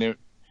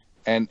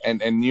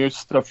 and your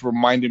stuff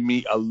reminded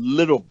me a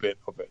little bit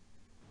of it.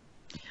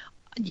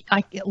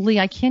 Lee,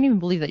 I can't even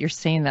believe that you're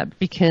saying that,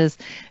 because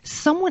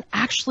someone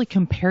actually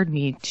compared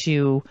me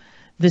to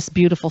this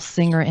beautiful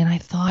singer, and I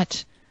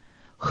thought,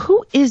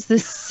 who is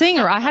this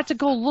singer? I had to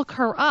go look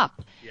her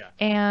up. Yeah.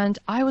 And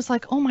I was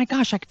like, oh my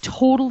gosh, I could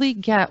totally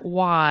get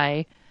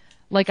why.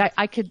 Like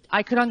I could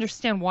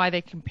understand why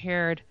they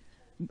compared,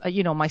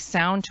 my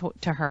sound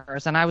to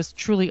hers, and I was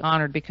truly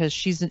honored because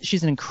she's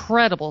an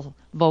incredible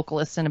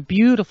vocalist and a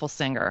beautiful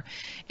singer,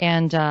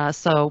 and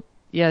so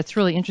yeah, it's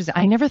really interesting.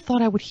 I never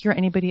thought I would hear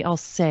anybody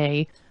else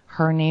say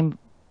her name,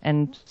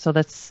 and so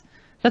that's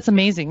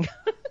amazing.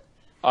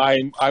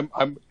 I'm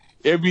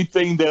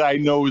everything that I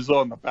know is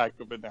on the back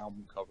of an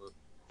album cover.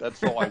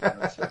 That's all I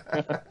want to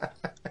say.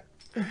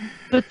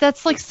 But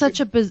that's like such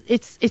a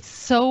it's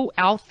so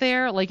out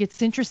there. Like,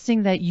 it's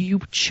interesting that you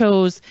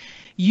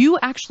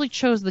actually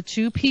chose the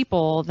two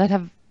people that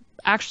have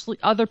actually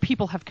other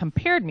people have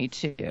compared me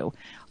to,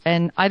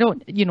 and I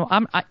don't,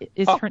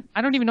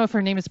 I don't even know if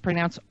her name is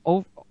pronounced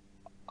Ofra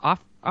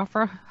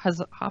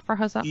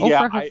Haza.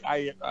 Yeah,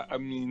 I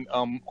mean,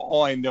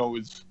 all I know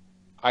is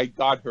I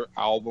got her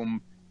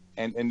album,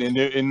 and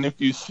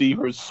if you see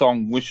her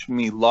song "Wish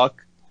Me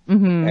Luck,"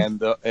 and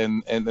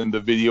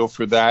the video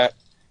for that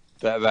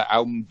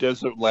album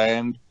 "Desert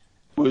Land"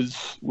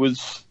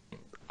 was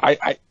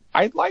I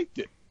liked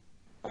it.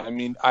 I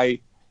mean,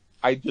 I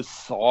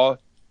just saw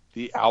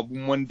the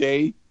album one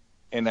day,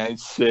 and I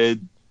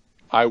said,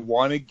 I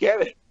want to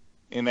get it,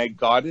 and I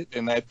got it,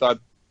 and I thought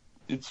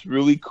it's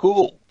really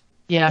cool.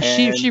 Yeah,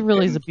 she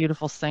really is a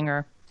beautiful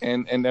singer.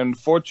 And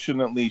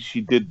unfortunately, she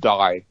did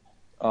die.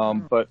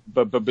 But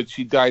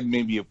she died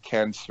maybe of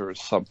cancer or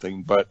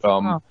something. But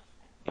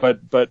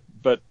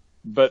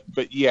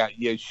yeah,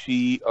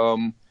 she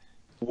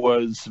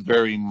was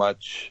very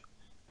much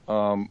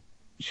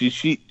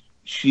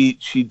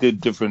she did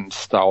different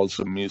styles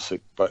of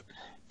music, but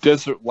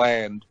Desert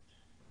Land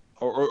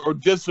or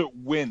Desert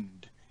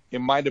Wind,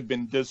 it might have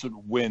been Desert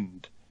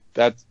Wind.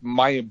 That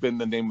might have been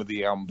the name of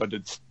the album, but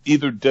it's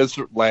either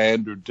Desert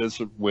Land or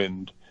Desert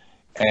Wind,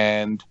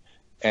 and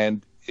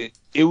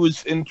it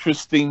was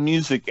interesting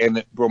music, and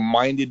it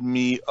reminded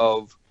me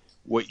of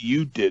what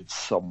you did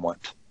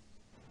somewhat.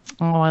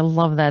 Oh, I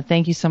love that.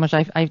 Thank you so much.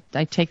 I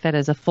take that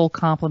as a full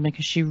compliment,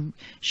 because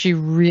she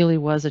really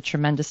was a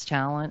tremendous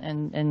talent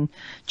and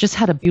just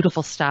had a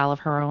beautiful style of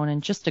her own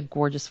and just a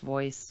gorgeous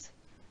voice.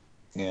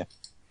 Yeah.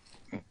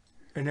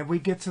 And then we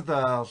get to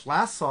the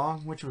last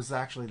song, which was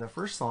actually the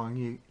first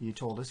song you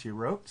told us you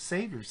wrote,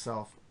 Save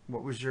Yourself.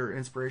 What was your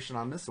inspiration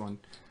on this one?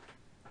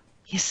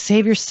 Yeah,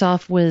 Save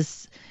Yourself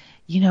was,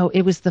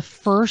 it was the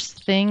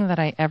first thing that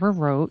I ever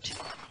wrote.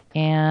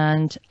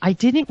 And I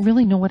didn't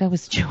really know what I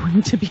was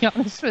doing, to be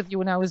honest with you,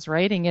 when I was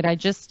writing it. I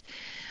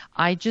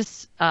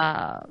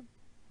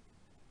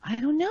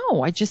don't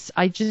know. I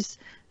just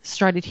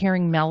started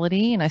hearing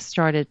melody, and I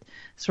started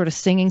sort of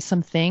singing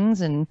some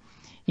things, and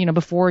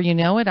before you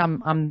know it,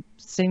 I'm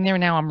sitting there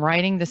now. I'm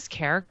writing this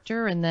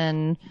character, and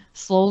then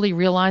slowly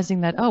realizing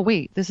that, oh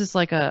wait, this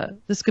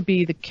could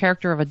be the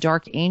character of a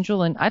dark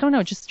angel, and I don't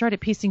know, just started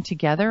piecing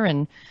together,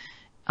 and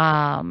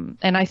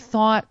I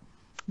thought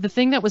the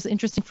thing that was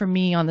interesting for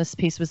me on this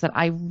piece was that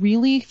I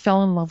really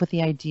fell in love with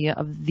the idea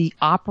of the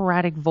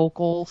operatic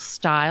vocal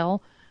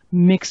style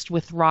mixed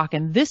with rock,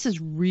 and this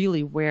is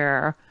really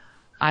where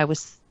I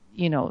was.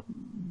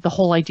 The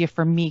whole idea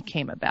for me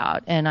came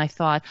about, and I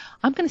thought,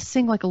 I'm going to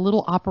sing like a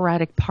little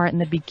operatic part in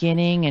the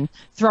beginning and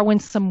throw in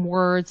some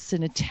words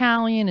in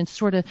Italian and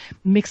sort of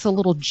mix a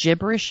little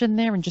gibberish in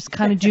there and just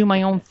kind of do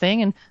my own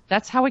thing, and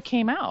that's how it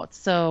came out.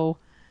 So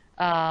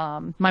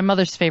my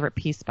mother's favorite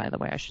piece, by the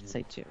way, I should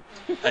say too.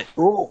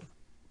 Cool.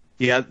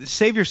 Yeah,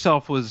 Save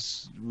Yourself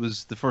was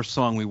the first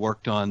song we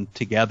worked on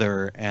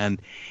together,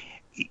 and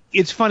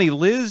it's funny,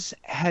 Liz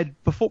had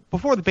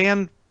before the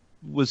band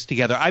was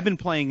together. I've been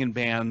playing in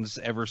bands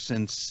ever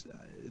since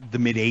the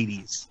mid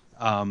 '80s,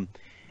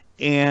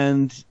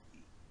 and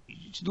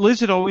Liz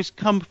had always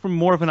come from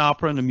more of an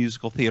opera and a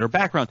musical theater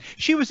background.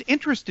 She was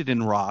interested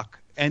in rock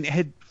and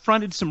had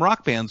fronted some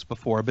rock bands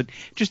before, but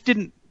just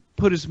didn't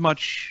put as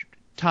much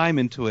time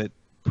into it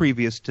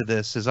previous to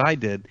this as I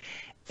did.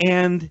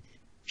 And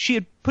she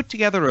had put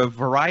together a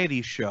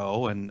variety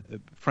show, and a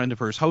friend of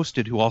hers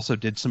hosted, who also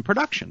did some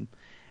production.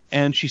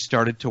 And she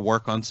started to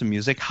work on some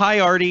music. Hi,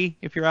 Artie,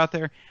 if you're out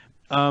there.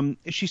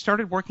 She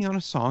started working on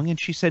a song, and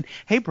she said,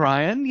 hey,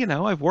 Brian,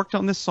 I've worked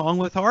on this song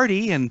with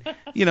Artie, and,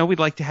 we'd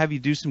like to have you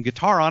do some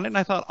guitar on it. And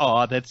I thought,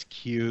 oh, that's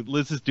cute.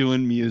 Liz is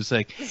doing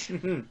music.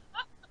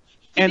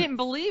 She didn't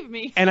believe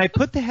me. And I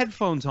put the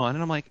headphones on,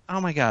 and I'm like, oh,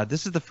 my God,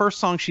 this is the first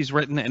song she's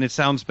written, and it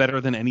sounds better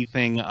than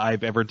anything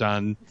I've ever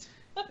done,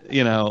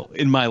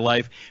 in my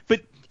life.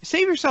 But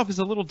Save Yourself is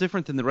a little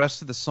different than the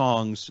rest of the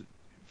songs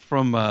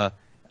from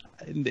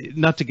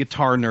not to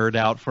guitar nerd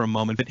out for a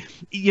moment, but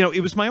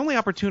it was my only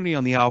opportunity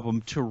on the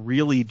album to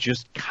really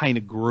just kind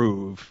of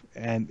groove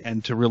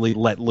and to really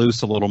let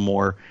loose a little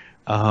more.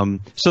 So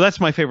that's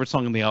my favorite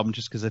song on the album,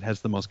 just because it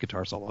has the most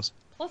guitar solos.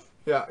 Plus,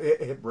 yeah,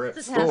 it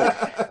rips.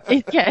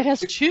 It has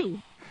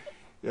two.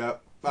 Yeah,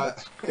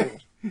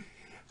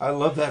 I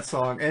love that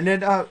song. And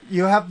then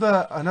you have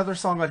another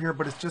song on here,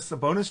 but it's just a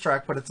bonus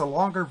track, but it's a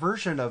longer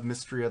version of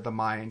Mystery of the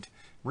Mind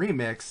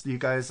remix. You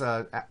guys,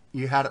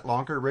 you had it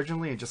longer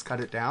originally and just cut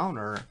it down,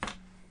 or?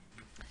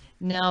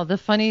 No, the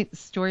funny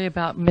story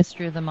about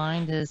Mystery of the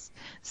Mind is,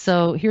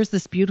 so here's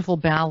this beautiful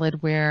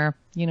ballad where,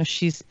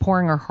 she's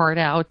pouring her heart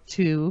out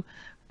to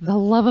the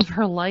love of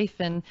her life,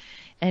 and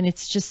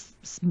it's just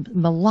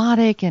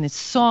melodic, and it's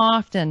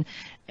soft, and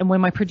and when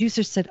my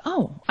producer said,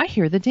 "Oh, I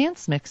hear the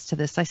dance mix to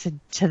this," I said,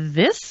 "To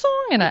this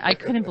song?" And I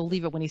couldn't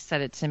believe it when he said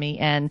it to me.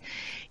 And,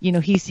 you know,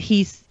 he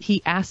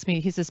asked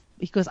me, he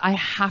goes,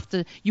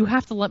 you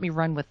have to let me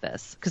run with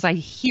this because I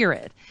hear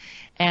it.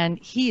 And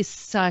he is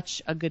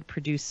such a good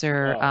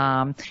producer.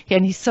 And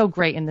he's so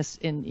great in this,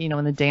 in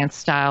the dance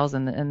styles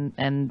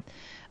and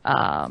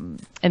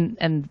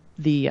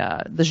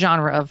the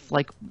genre of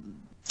like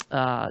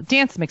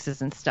dance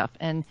mixes and stuff.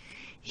 And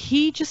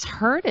he just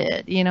heard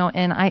it,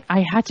 and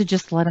I had to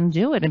just let him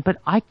do it.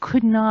 But I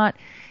could not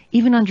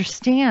even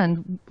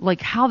understand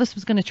like how this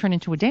was going to turn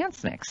into a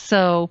dance mix.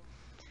 So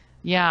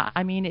yeah,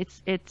 I mean,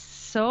 it's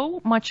so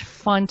much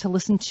fun to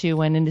listen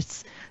to, and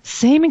it's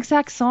same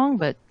exact song,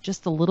 but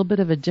just a little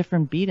bit of a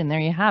different beat, and there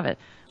you have it.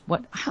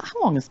 How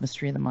long is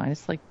Mystery of the Mind?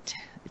 It's like,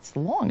 it's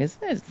long,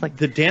 isn't it? It's like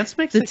the dance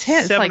mix, the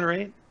 10, 7 like, or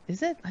 8.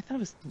 Is it? I thought it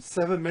was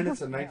 7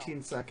 minutes and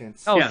 19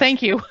 seconds. Oh, Yeah.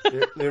 Thank you.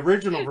 The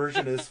original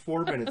version is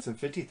 4 minutes and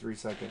 53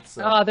 seconds.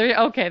 So. Oh, there you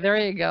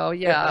go.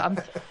 Yeah.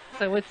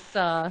 So it's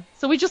so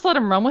we just let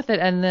him run with it,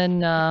 and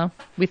then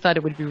we thought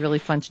it would be really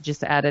fun to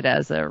just add it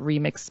as a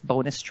remix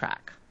bonus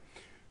track.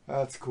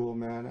 That's cool,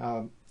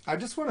 man. I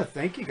just want to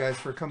thank you guys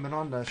for coming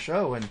on the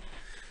show, and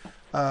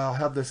I'll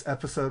have this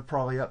episode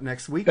probably up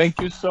next week.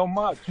 Thank you so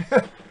much.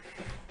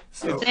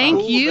 So, Thank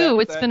cool you.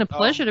 that- It's been a that,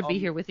 pleasure to be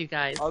here with you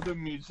guys. Other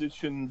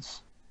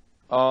musicians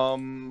are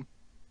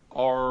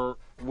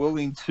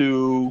willing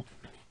to,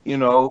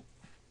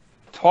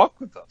 talk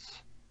with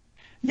us.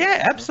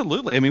 Yeah,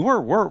 absolutely. I mean,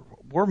 we're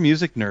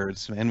music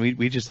nerds, and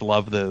we just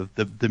love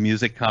the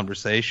music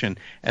conversation.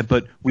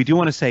 But we do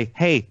want to say,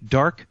 hey,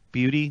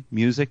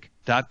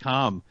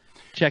 darkbeautymusic.com.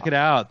 Check it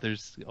out.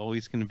 There's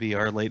always going to be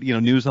our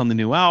news on the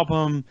new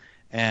album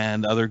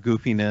and other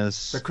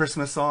goofiness. the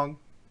Christmas song.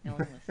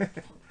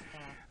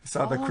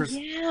 Saw the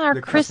our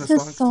the Christmas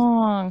songs.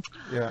 song.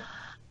 Yeah.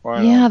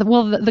 Right Yeah, on.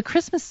 well, the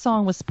Christmas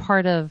song was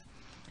part of.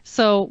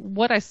 So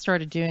what I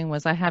started doing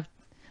was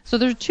So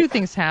there's two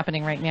things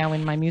happening right now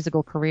in my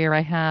musical career.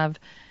 I have,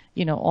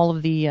 all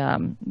of the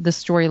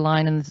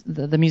storyline and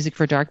the music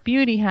for Dark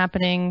Beauty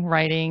happening,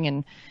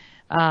 writing,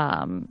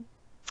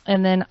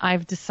 and then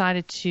I've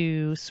decided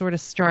to sort of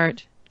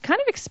start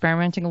kind of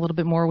experimenting a little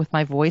bit more with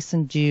my voice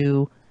and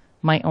do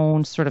my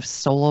own sort of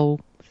solo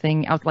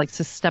thing. I would like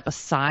to step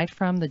aside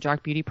from the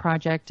Dark Beauty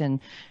project and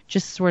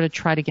just sort of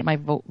try to get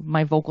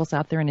my vocals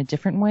out there in a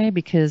different way,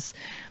 because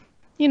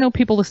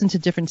people listen to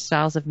different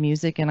styles of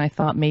music, and I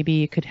thought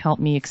maybe it could help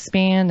me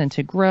expand and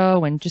to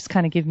grow and just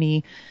kind of give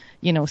me,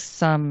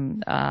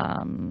 some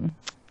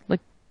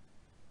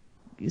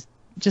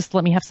just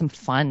let me have some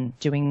fun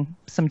doing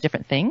some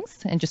different things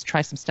and just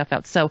try some stuff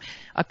out. So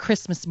A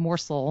Christmas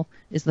Morsel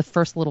is the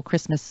first little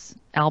Christmas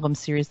album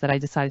series that I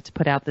decided to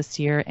put out this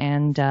year.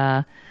 And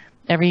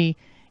every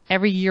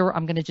year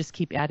I'm going to just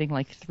keep adding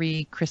like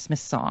 3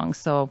 Christmas songs.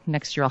 So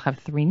next year I'll have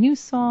 3 new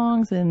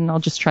songs, and I'll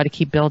just try to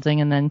keep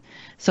building. And then,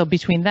 so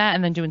between that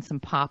and then doing some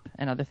pop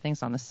and other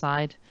things on the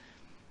side,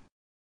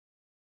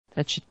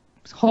 that should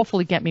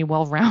hopefully get me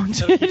well-rounded.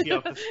 That'll keep you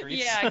off the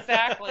streets. Yeah,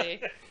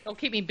 exactly. It'll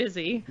keep me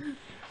busy.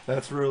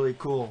 That's really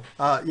cool.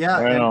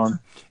 Yeah, Right and on.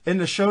 in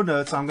the show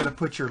notes, I'm going to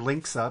put your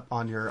links up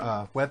on your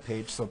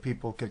webpage so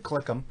people could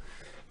click them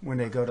when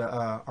they go to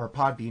our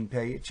Podbean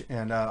page,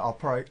 and I'll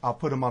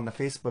put them on the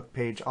Facebook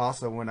page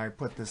also when I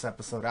put this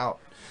episode out.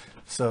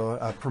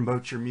 So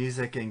promote your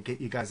music and get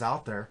you guys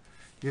out there.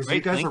 Because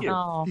Great, thank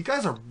you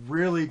guys are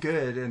really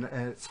good, and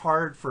it's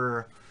hard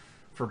for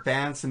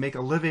bands to make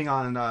a living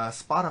on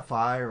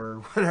Spotify or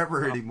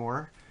whatever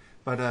anymore.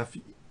 But if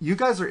you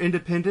guys are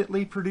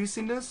independently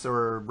producing this,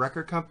 or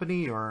record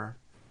company, or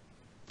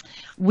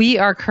We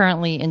are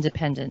currently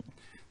independent.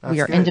 That's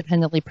We are good.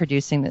 independently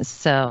producing this.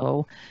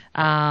 So,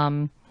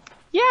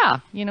 yeah,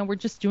 we're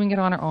just doing it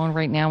on our own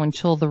right now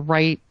until the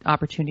right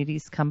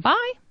opportunities come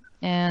by.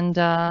 And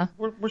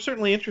We're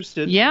certainly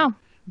interested. yeah,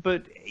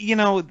 But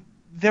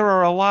there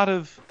are a lot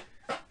of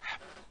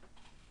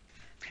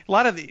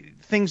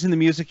things in the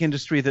music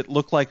industry that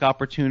look like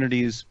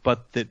opportunities,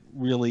 but that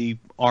really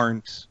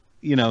aren't.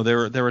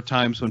 There are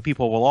times when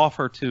people will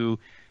offer to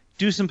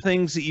do some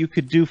things that you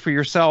could do for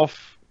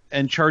yourself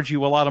and charge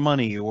you a lot of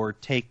money, or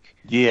take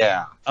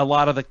Yeah. a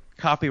lot of the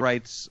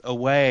copyrights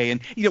away. And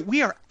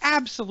we are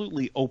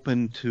absolutely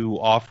open to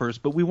offers,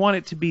 but we want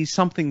it to be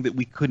something that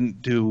we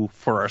couldn't do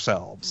for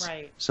ourselves.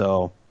 Right.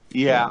 So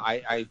Yeah,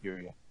 I hear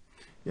you.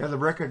 yeah, the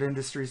record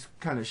industry's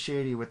kind of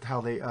shady with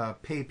how they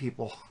pay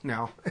people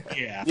now.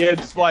 yeah. Yeah,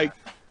 it's like,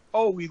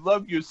 oh, we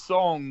love your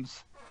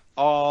songs.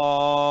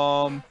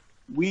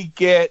 We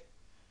get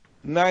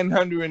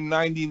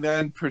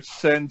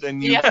 999%,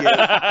 and you Yeah.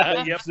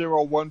 get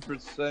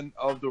 0.01%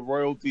 of the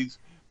royalties,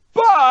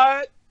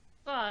 but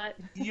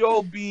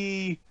you'll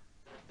be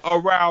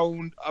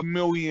around 1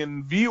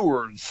 million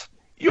viewers.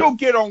 You'll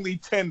get only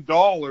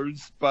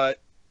 $10, but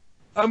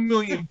 1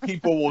 million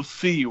people will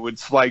see you.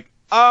 It's like,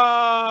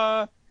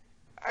 I'd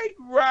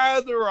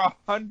rather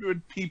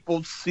 100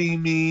 people see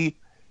me,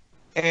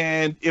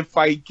 and if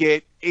I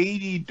get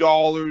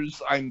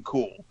 $80, I'm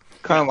cool.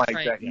 Kind of like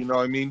Right. that, you know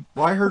what I mean?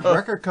 Well, I heard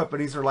record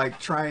companies are like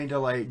trying to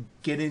like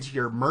get into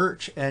your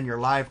merch and your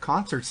live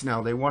concerts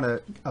now. They want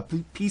a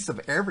piece of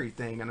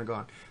everything, and they're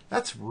going,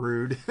 "That's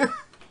rude."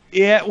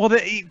 Yeah, well,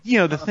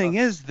 the thing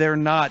is, they're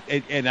not,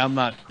 and I'm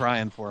not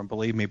crying for them,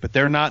 believe me, but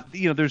they're not,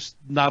 there's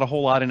not a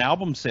whole lot in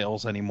album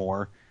sales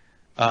anymore.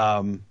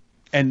 And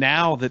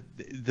now that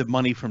the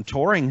money from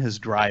touring has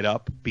dried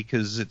up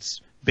because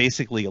it's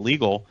basically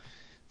illegal,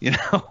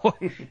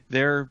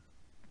 they're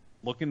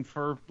looking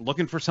for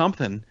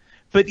something.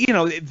 But,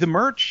 the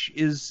merch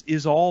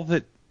is all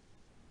that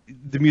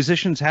the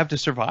musicians have to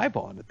survive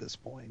on at this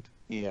point.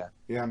 Yeah.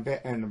 Yeah,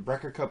 and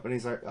record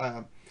companies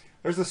are.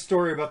 There's a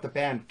story about the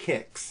band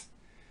Kix.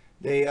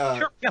 They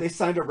they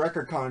signed a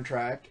record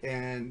contract,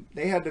 and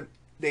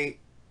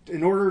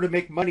in order to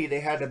make money, they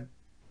had to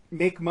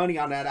make money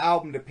on that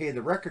album to pay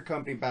the record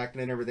company back,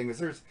 and then everything was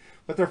theirs.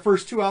 But their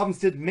first two albums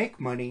didn't make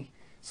money,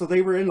 so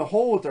they were in the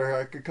hole with their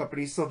record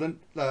company. So then,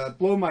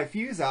 Blow My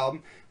Fuse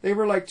album, they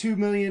were like 2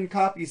 million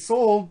copies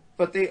sold,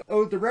 but they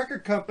owed the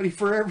record company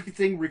for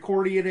everything,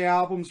 recording the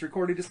albums,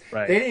 recording this.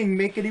 Right. They didn't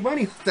make any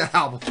money with that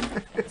album.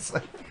 It's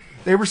like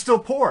they were still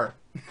poor.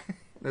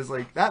 It's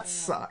like, that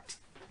sucked.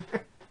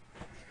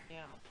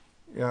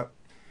 Yeah.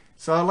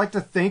 So I'd like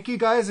to thank you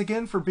guys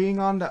again for being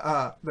on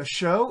the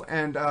show,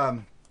 and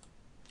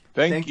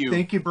Thank you.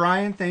 Thank you,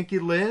 Brian. Thank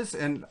you, Liz,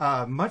 and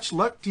much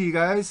luck to you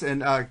guys,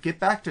 and get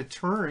back to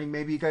touring.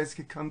 Maybe you guys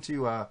could come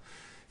to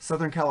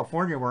Southern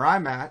California, where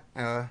I'm at,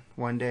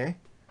 one day.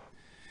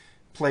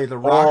 Play the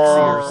Roxy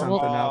or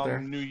something out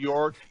there. New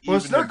York. Well,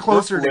 even they're in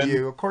closer Brooklyn. to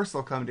you. Of course,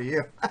 they'll come to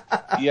you.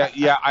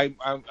 Yeah.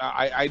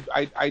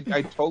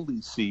 I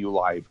totally see you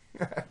live.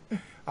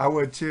 I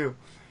would too.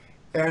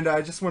 And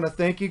I just want to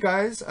thank you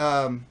guys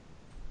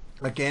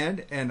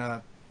again.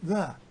 And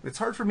it's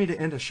hard for me to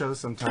end a show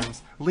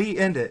sometimes. Lee,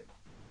 end it.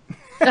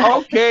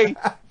 Okay.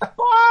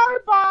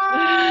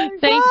 Bye.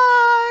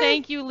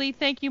 Thank you, Lee.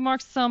 Thank you,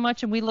 Mark, so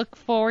much. And we look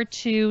forward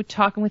to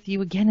talking with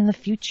you again in the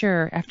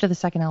future after the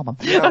second album.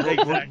 Yeah,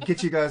 we'll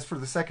get you guys for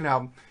the second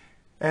album.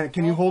 And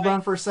can you hold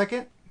on for a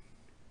second?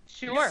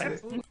 Sure.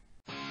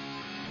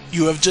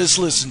 You have just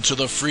listened to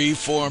the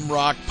Freeform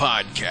Rock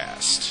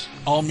Podcast.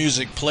 All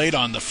music played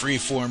on the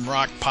Freeform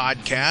Rock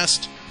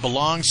Podcast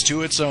belongs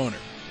to its owner.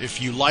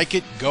 If you like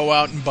it, go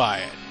out and buy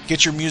it.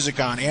 Get your music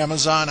on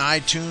Amazon,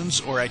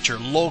 iTunes, or at your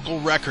local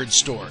record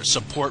store.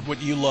 Support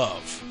what you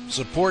love.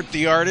 Support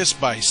the artist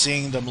by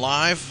seeing them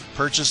live.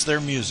 Purchase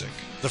their music.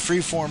 The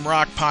Freeform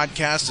Rock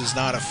Podcast is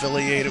not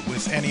affiliated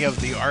with any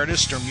of the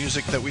artists or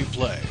music that we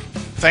play.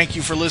 Thank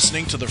you for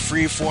listening to the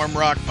Freeform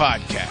Rock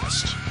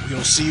Podcast.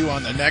 We'll see you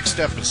on the next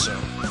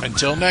episode.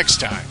 Until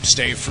next time,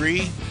 stay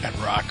free and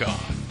rock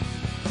on.